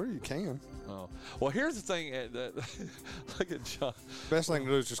 I'm sure you can. Oh. Well, here's the thing. Look at John. Best thing to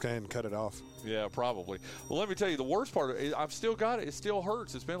do is just go ahead and cut it off. Yeah, probably. Well, let me tell you, the worst part of it, I've still got it. It still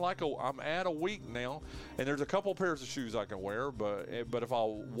hurts. It's been like I'm at a week now, and there's a couple pairs of shoes I can wear, but if I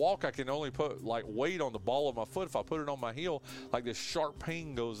walk, I can only put like weight on the ball of my foot. If I put it on my heel, like this sharp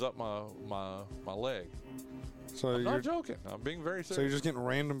pain goes up my leg. So I'm not joking. I'm being very serious. So you're just getting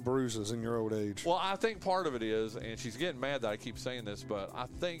random bruises in your old age. Well, I think part of it is, and she's getting mad that I keep saying this, but I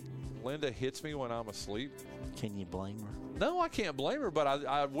think Linda hits me when I'm asleep. Can you blame her? No, I can't blame her, but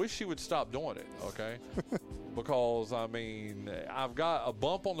I wish she would stop doing it, okay? Because, I mean, I've got a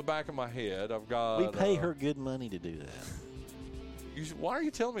bump on the back of my head. We pay her good money to do that. Why are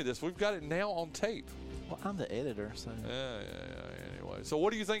you telling me this? We've got it now on tape. Well, I'm the editor, so. Yeah. Anyway, so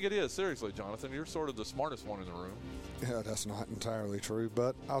what do you think it is? Seriously, Jonathan, you're sort of the smartest one in the room. Yeah, that's not entirely true,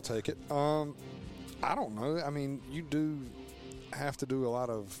 but I'll take it. I don't know. I mean, you do have to do a lot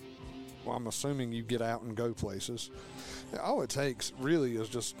of, well, I'm assuming you get out and go places. All it takes really is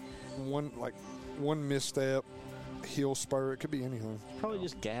just one misstep, heel spur. It could be anything. Probably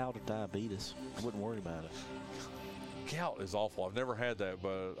just gout or diabetes. I wouldn't worry about it. Gout is awful. I've never had that,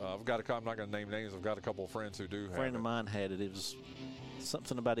 but I'm not going to name names. I've got a couple of friends who do have it. A friend of mine had it. It was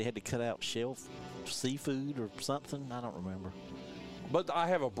something about he had to cut out shellfish seafood or something. I don't remember. But I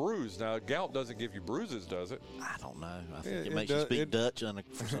have a bruise. Now, gout doesn't give you bruises, does it? I don't know. I think it makes you speak Dutch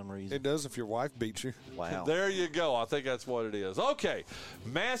for some reason. It does if your wife beats you. Wow. There you go. I think that's what it is. Okay.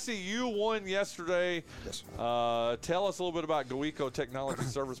 Massey, you won yesterday. Yes. Tell us a little bit about GoEco Technology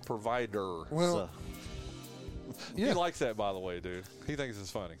Service Provider. Well, He likes that, by the way, dude. He thinks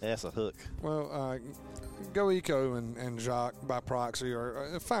it's funny. That's a hook. Well, Go Eco and Jacques by proxy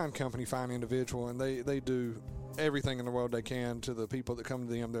are a fine company, fine individual, and they do everything in the world they can to the people that come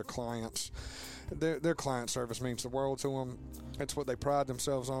to them, their clients. Their client service means the world to them. It's what they pride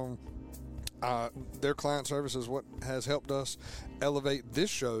themselves on. Their client service is what has helped us elevate this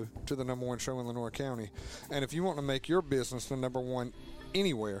show to the #1 show in Lenoir County. And if you want to make your business the #1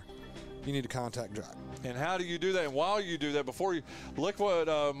 anywhere, you need to contact Jack. And how do you do that? And while you do that, before you look what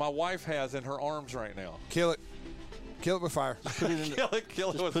my wife has in her arms right now. Kill it with fire. Put it in kill it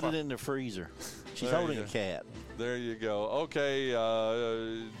just with put fire. it in the freezer. She's There holding you a go. cat. There you go. Okay,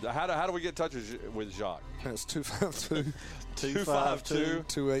 how do we get in touch with Jacques? That's 252 252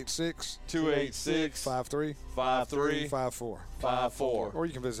 286 286 53 54. 54. Or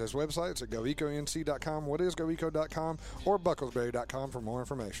you can visit his website. It's at goeconc.com. What is goeco.com? Or bucklesberry.com for more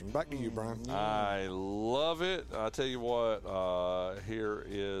information. Back to you, Brian. I love it. I tell you what, here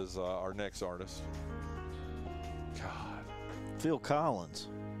is our next artist. God. Phil Collins.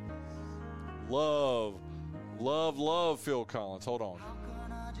 Love Phil Collins. Hold on.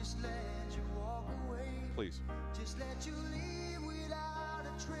 Please.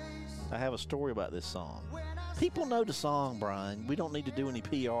 I have a story about this song. People know the song, Brian. We don't need to do any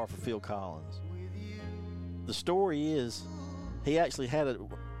PR for Phil Collins. The story is he actually had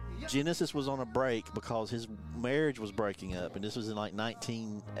Genesis was on a break because his marriage was breaking up, and this was in like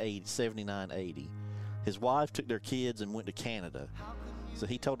 79, 80. His wife took their kids and went to Canada. So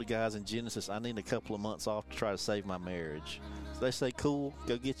he told the guys in Genesis, I need a couple of months off to try to save my marriage. So they say, cool,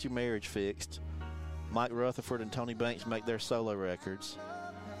 go get your marriage fixed. Mike Rutherford and Tony Banks make their solo records.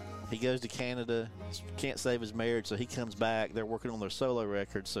 He goes to Canada, can't save his marriage, so he comes back. They're working on their solo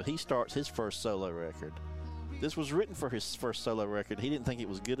record, so he starts his first solo record. This was written for his first solo record. He didn't think it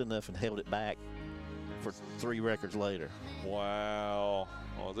was good enough and held it back for 3 records later. Wow.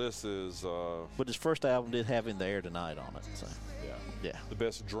 Well, this is... But his first album did have In the Air Tonight on it. So. Yeah. The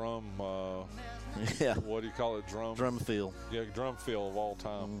best drum, yeah. what do you call it? Drum fill. Yeah, drum fill of all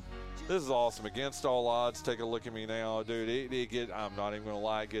time. This is awesome. Against All Odds, take a look at me now. Dude, I'm not even going to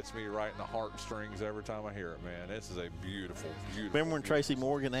lie, it gets me right in the heartstrings every time I hear it, man. This is a beautiful, beautiful. Remember when Tracy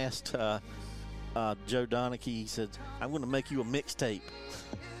Morgan asked Joe Donaghy, he said, I'm going to make you a mixtape.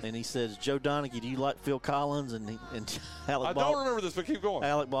 And he says, Joe Donaghy, do you like Phil Collins? And Alec don't remember this, but keep going.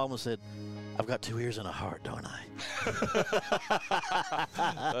 Alec Baldwin said, I've got 2 ears and a heart, don't I?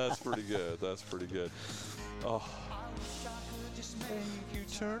 That's pretty good. That's pretty good. Oh. You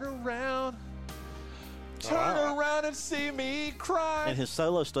turn around and see me cry. And his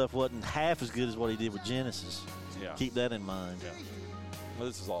solo stuff wasn't half as good as what he did with Genesis. Yeah. Keep that in mind. Yeah. Well,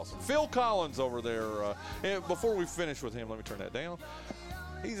 this is awesome. Phil Collins over there. And before we finish with him, let me turn that down.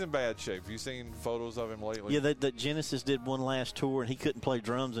 He's in bad shape. Have you seen photos of him lately? Yeah, that Genesis did one last tour, and he couldn't play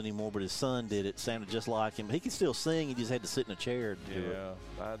drums anymore, but his son did it. Sounded just like him. He could still sing. He just had to sit in a chair to do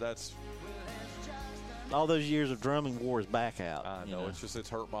it. That's... All those years of drumming wore his back out. I know. It's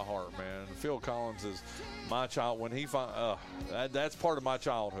hurt my heart, man. Phil Collins is my child. When he that's part of my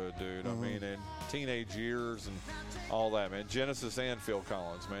childhood, dude. I mean, in teenage years and all that, man. Genesis and Phil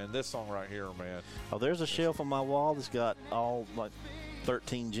Collins, man. This song right here, man. Oh, there's a shelf on my wall that's got all,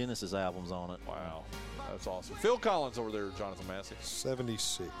 13 Genesis albums on it. Wow. That's awesome. Phil Collins over there, Jonathan Massey.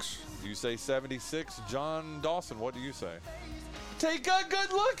 76. You say 76. John Dawson, what do you say? Take a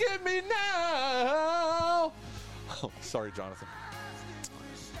good look at me now. Oh, sorry, Jonathan.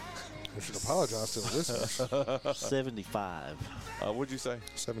 I should apologize to the listeners. 75. What'd you say?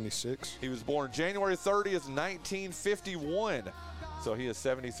 76. He was born January 30th, 1951. So he is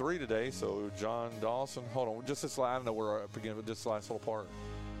 73 today. So John Dawson, hold on, just this. I don't know where I begin with this last little part.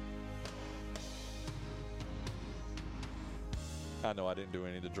 I know I didn't do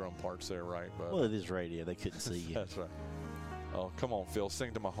any of the drum parts there, right? But Well, it is radio. They couldn't see you. that's right. Oh, come on, Phil,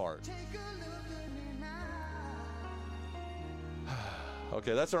 sing to my heart.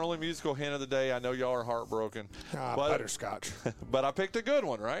 Okay, that's our only musical hint of the day. I know y'all are heartbroken. Butterscotch. But I picked a good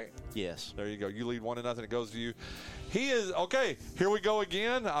one, right? Yes. There you go. You lead 1-0. It goes to you. He is, okay, here we go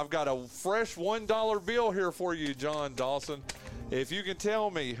again. I've got a fresh $1 bill here for you, John Dawson. If you can tell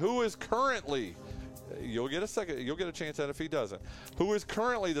me who is currently, you'll get a chance at it if he doesn't, who is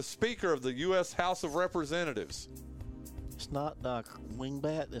currently the Speaker of the U.S. House of Representatives? It's not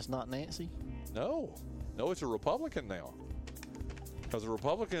Wingbat. It's not Nancy. No, it's a Republican now. Because the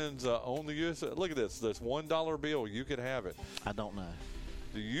Republicans own the U.S. Look at this $1 bill. You could have it. I don't know.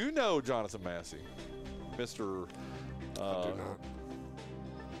 Do you know Jonathan Massey? Mr. I do not.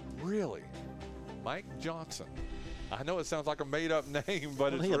 Really? Mike Johnson I know it sounds like a made-up name,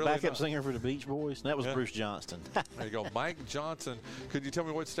 but it's he really a backup not. singer for the Beach Boys? That was Bruce Johnston. There you go. Mike Johnson. Could you tell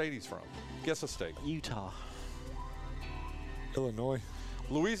me what state he's from? Guess a state. Utah. Illinois.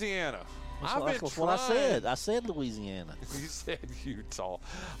 Louisiana. That's what I said. I said Louisiana. You said Utah.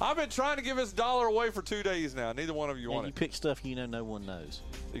 I've been trying to give this dollar away for 2 days now. Neither one of you want you it. pick stuff no one knows.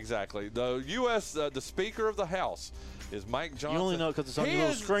 Exactly. The U.S. The Speaker of the House is Mike Johnson. You only know because it's on your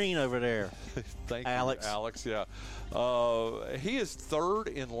little screen over there. Thank Alex. you, Alex. Yeah. He is third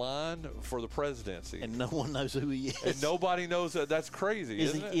in line for the presidency. And no one knows who he is. And nobody knows that. That's crazy,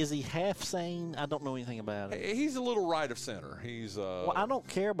 isn't it? Is he half sane? I don't know anything about it. He's a little right of center. He's. Well, I don't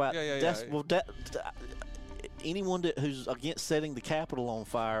care about. Yeah. Well, anyone who's against setting the Capitol on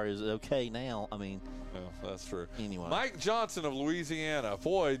fire is okay now. I mean. Well, that's true. Anyway. Mike Johnson of Louisiana.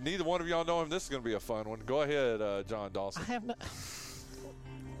 Boy, neither one of y'all know him. This is going to be a fun one. Go ahead, John Dawson. I have no.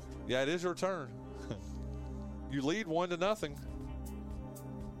 Yeah, it is your turn. You lead 1-0.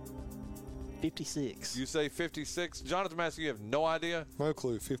 56. You say 56. Jonathan Massey, you have no idea? No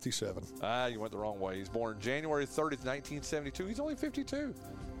clue. 57. You went the wrong way. He's born January 30th, 1972. He's only 52.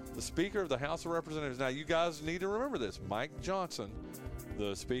 The Speaker of the House of Representatives. Now, you guys need to remember this. Mike Johnson,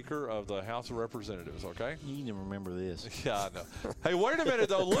 the Speaker of the House of Representatives, okay? You need to remember this. Yeah, I know. Hey, wait a minute,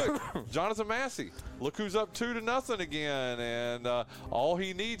 though. Look, Jonathan Massey. Look who's up 2-0 again. And all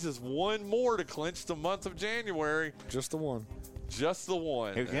he needs is one more to clinch the month of January. Just the one. Just the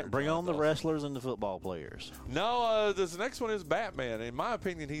one. Bring on the wrestlers and the football players. No, this next one is Batman. In my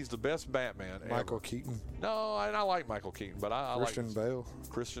opinion, he's the best Batman Michael ever. Keaton. No, I like Michael Keaton, but I Christian like Bale.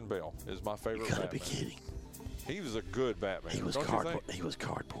 Christian Bale is my favorite You gotta Batman. be kidding. He was a good Batman. He was don't you cardboard. think? He was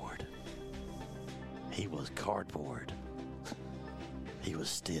cardboard. He was cardboard. He was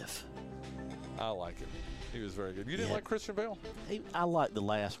stiff. I like him. He was very good. You didn't like Christian Bale? I liked the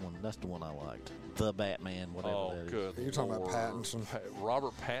last one. That's the one I liked. The Batman, whatever that is. Good. You're talking about Pattinson.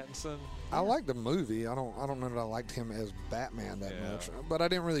 Robert Pattinson. I like the movie. I don't know that I liked him as Batman that much, but I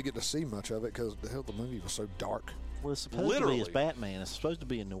didn't really get to see much of it because the movie was so dark. Well, it's supposed to be as Batman. It's supposed to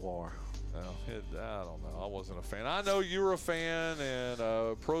be a noir. Well, I don't know. I wasn't a fan. I know you were a fan, and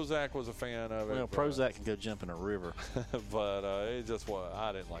Prozac was a fan of it. Well, Prozac can go jump in a river. But it just was.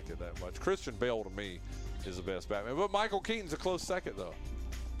 I didn't like it that much. Christian Bale, to me, is the best Batman. But Michael Keaton's a close second, though.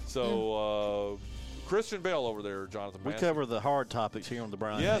 So, Christian Bale over there, Jonathan Massey. We cover the hard topics here on the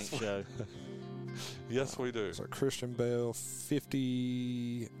Bryan Hanks Show. Yes, we do. So, Christian Bale,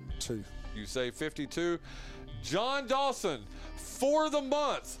 52. You say 52. John Dawson, for the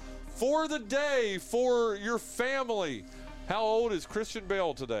month, for the day, for your family. How old is Christian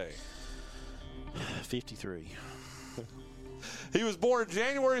Bale today? 53. He was born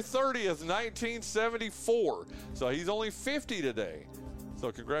January 30th, 1974. So he's only 50 today.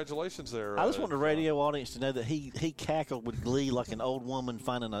 So congratulations there. I just want the radio audience to know that he cackled with glee like an old woman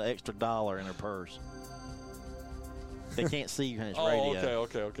finding an extra $1 in her purse. They can't see you on his radio.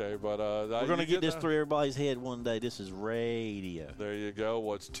 Okay. But we're going to get this through everybody's head one day. This is radio. There you go.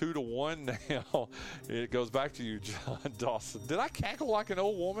 Well, it's 2-1 now. It goes back to you, John Dawson. Did I cackle like an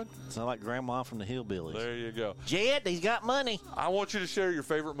old woman? Sound like Grandma from the Hillbillies. There you go. Jed, he's got money. I want you to share your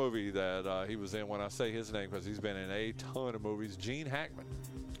favorite movie that he was in when I say his name because he's been in a ton of movies. Gene Hackman.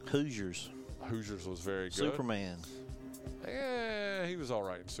 Hoosiers. Hoosiers was very good. Superman. Yeah, he was all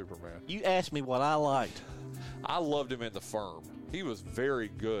right in Superman. You asked me what I liked. I loved him in The Firm. He was very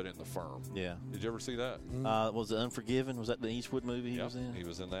good in The Firm. Yeah. Did you ever see that? Was it Unforgiven? Was that the Eastwood movie he was in? He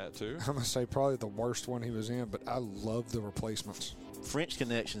was in that too. I'm going to say probably the worst one he was in, but I love The Replacements. French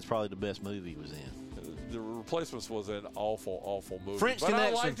Connection is probably the best movie he was in. The Replacements was an awful movie. French but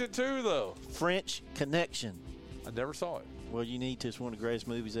Connection. I liked it too, though. French Connection. I never saw it. Well, you need to. It's one of the greatest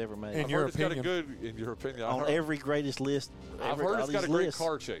movies ever made. In your opinion. On every greatest list. I've heard it's got a great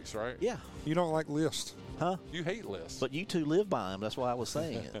car chase, right? Yeah. You don't like lists. Huh? You hate lists. But you two live by them. That's why I was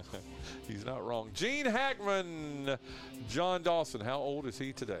saying it. He's not wrong. Gene Hackman, John Dawson, how old is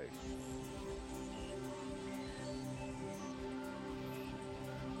he today?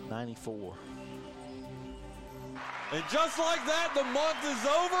 94. And just like that, the month is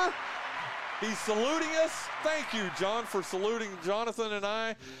over. He's saluting us. Thank you, John, for saluting Jonathan and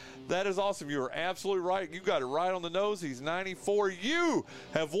I. That is awesome. You are absolutely right. You got it right on the nose. He's 94. You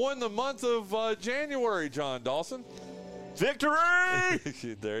have won the month of January, John Dawson. Victory!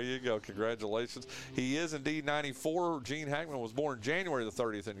 There you go. Congratulations. He is indeed 94. Gene Hackman was born January the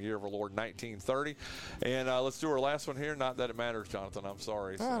 30th in the year of our Lord, 1930. And let's do our last one here. Not that it matters, Jonathan. I'm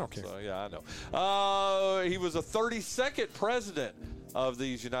sorry. I don't care. So, yeah, I know. He was the 32nd president of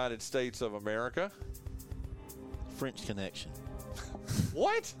these United States of America. French Connection.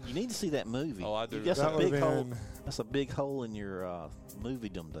 What? You need to see that movie. Oh, I do. That's That a big would've hole. been- That's a big hole in your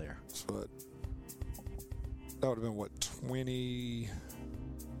moviedom there. But that would have been, what, 20...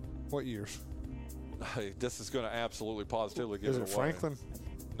 What years? Hey, this is going to absolutely positively give Is it it away. Franklin?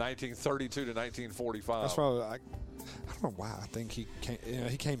 1932 to 1945. That's probably... I don't know why. I think he came.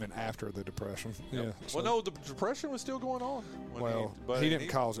 He came in after the Depression. Yep. Yeah. Well, no, the Depression was still going on. He didn't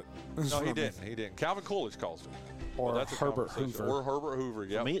cause it. No, he didn't. He didn't. Calvin Coolidge caused it. Or That's a Herbert conversation. Hoover. Or Herbert Hoover,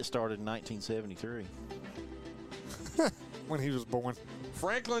 yeah. For me, it started in 1973. When he was born.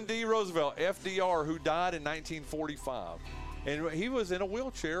 Franklin D. Roosevelt, FDR, who died in 1945. And he was in a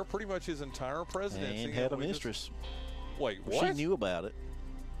wheelchair pretty much his entire presidency. And had a we mistress. Wait, She what? knew about it.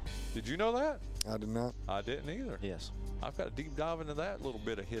 Did you know that? I did not. I didn't either. Yes. I've got a deep dive into that little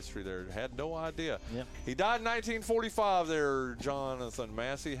bit of history there. Had no idea. Yep. He died in 1945 there, Jonathan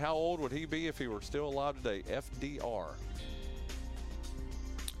Massey. How old would he be if he were still alive today? FDR.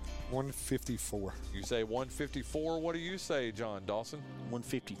 154. You say 154. What do you say, John Dawson?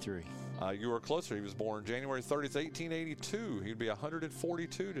 153. You were closer. He was born January 30th, 1882. He'd be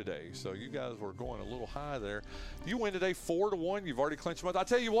 142 today. So you guys were going a little high there. You win today 4-1. You've already clinched a month. I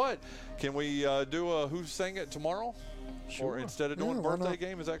tell you what, can we do a Who Sang It tomorrow? Sure. Or instead of doing Yeah, a why birthday not?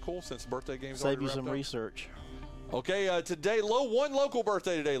 game, is that cool? Since the birthday game's Save already you wrapped some up? research. Okay, today, one local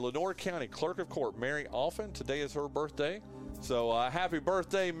birthday today. Lenore County Clerk of Court, Mary Alphen. Today is her birthday. So happy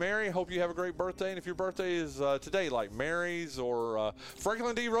birthday, Mary. Hope you have a great birthday. And if your birthday is today, like Mary's or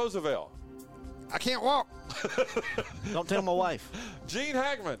Franklin D. Roosevelt, I can't walk. Don't tell my wife. Gene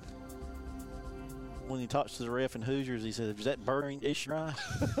Hackman, When he talks to the ref in Hoosiers, he says, "Is that burning ish right?"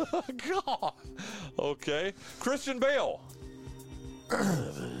 God. Okay, Christian Bale.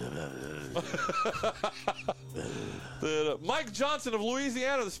 Mike Johnson of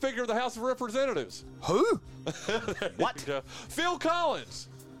Louisiana, the Speaker of the House of Representatives. Who? What? Phil Collins.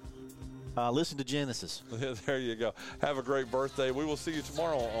 Listen to Genesis. There you go. Have a great birthday. We will see you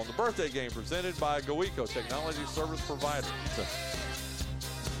tomorrow on the birthday game presented by GoEco, technology service provider.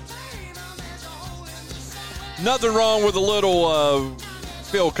 Nothing wrong with a little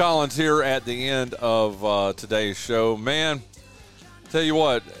Phil Collins here at the end of today's show. Man, tell you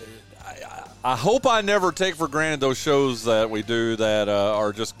what, I hope I never take for granted those shows that we do that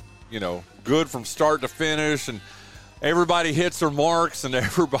are just, good from start to finish, and everybody hits their marks and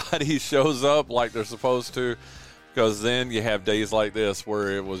everybody shows up like they're supposed to, because then you have days like this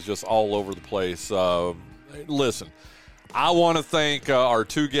where it was just all over the place. Listen, I want to thank our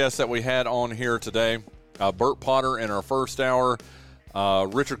two guests that we had on here today. Bert Potter in our first hour,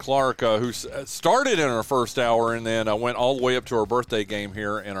 Richard Clark, who started in our first hour and then went all the way up to our birthday game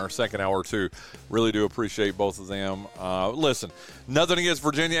here in our second hour, too. Really do appreciate both of them. Listen, nothing against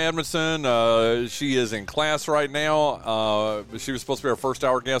Virginia Edmondson. She is in class right now. She was supposed to be our first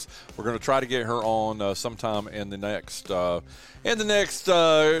hour guest. We're going to try to get her on sometime in the next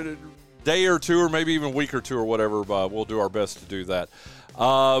day or two, or maybe even a week or two or whatever. We'll do our best to do that.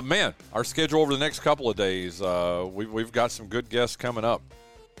 Man, our schedule over the next couple of days, we've got some good guests coming up.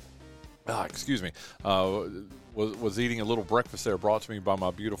 Excuse me. Was eating a little breakfast there brought to me by my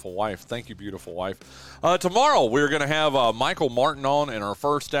beautiful wife. Thank you, beautiful wife. Tomorrow, we're going to have Michael Martin on in our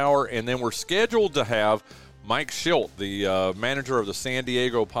first hour, and then we're scheduled to have Mike Schilt, the manager of the San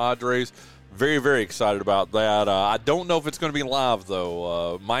Diego Padres. Very, very excited about that. I don't know if it's going to be live,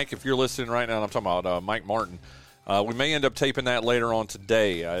 though. Mike, if you're listening right now, I'm talking about Mike Martin. We may end up taping that later on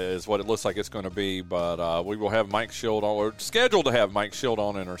today, is what it looks like it's going to be. But we will have Mike Schilt on. We're scheduled to have Mike Schilt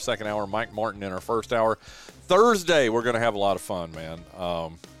on in our second hour, Mike Martin in our first hour. Thursday, we're going to have a lot of fun, man.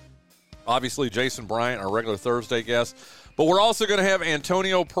 Obviously, Jason Bryant, our regular Thursday guest. But we're also going to have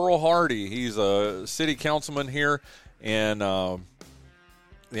Antonio Pearl Hardy. He's a city councilman here in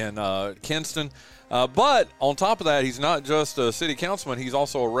Kinston. But on top of that, he's not just a city councilman. He's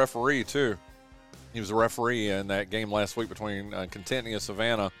also a referee, too. He was a referee in that game last week between Contentia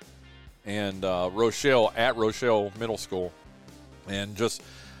Savannah and Rochelle at Rochelle Middle School. And just,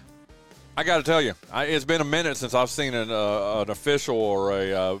 I got to tell you, it's been a minute since I've seen an official or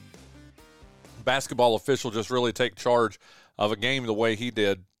a basketball official just really take charge of a game the way he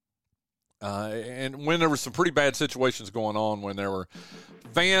did. And when there were some pretty bad situations going on, when there were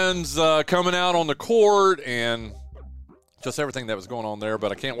fans coming out on the court and just everything that was going on there.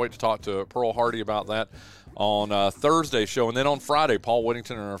 But I can't wait to talk to Pearl Hardy about that on Thursday's show. And then on Friday, Paul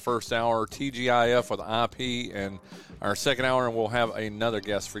Whittington in our first hour, TGIF with IP in our second hour, and we'll have another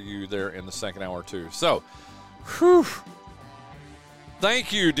guest for you there in the second hour too. So,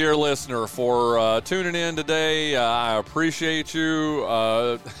 thank you, dear listener, for tuning in today. I appreciate you.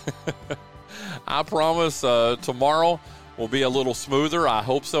 I promise tomorrow will be a little smoother. I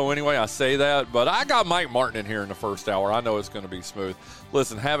hope so anyway. I say that. But I got Mike Martin in here in the first hour. I know it's going to be smooth.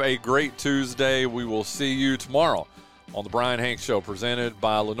 Listen, have a great Tuesday. We will see you tomorrow on the Bryan Hanks Show, presented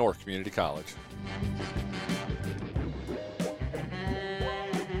by Lenore Community College.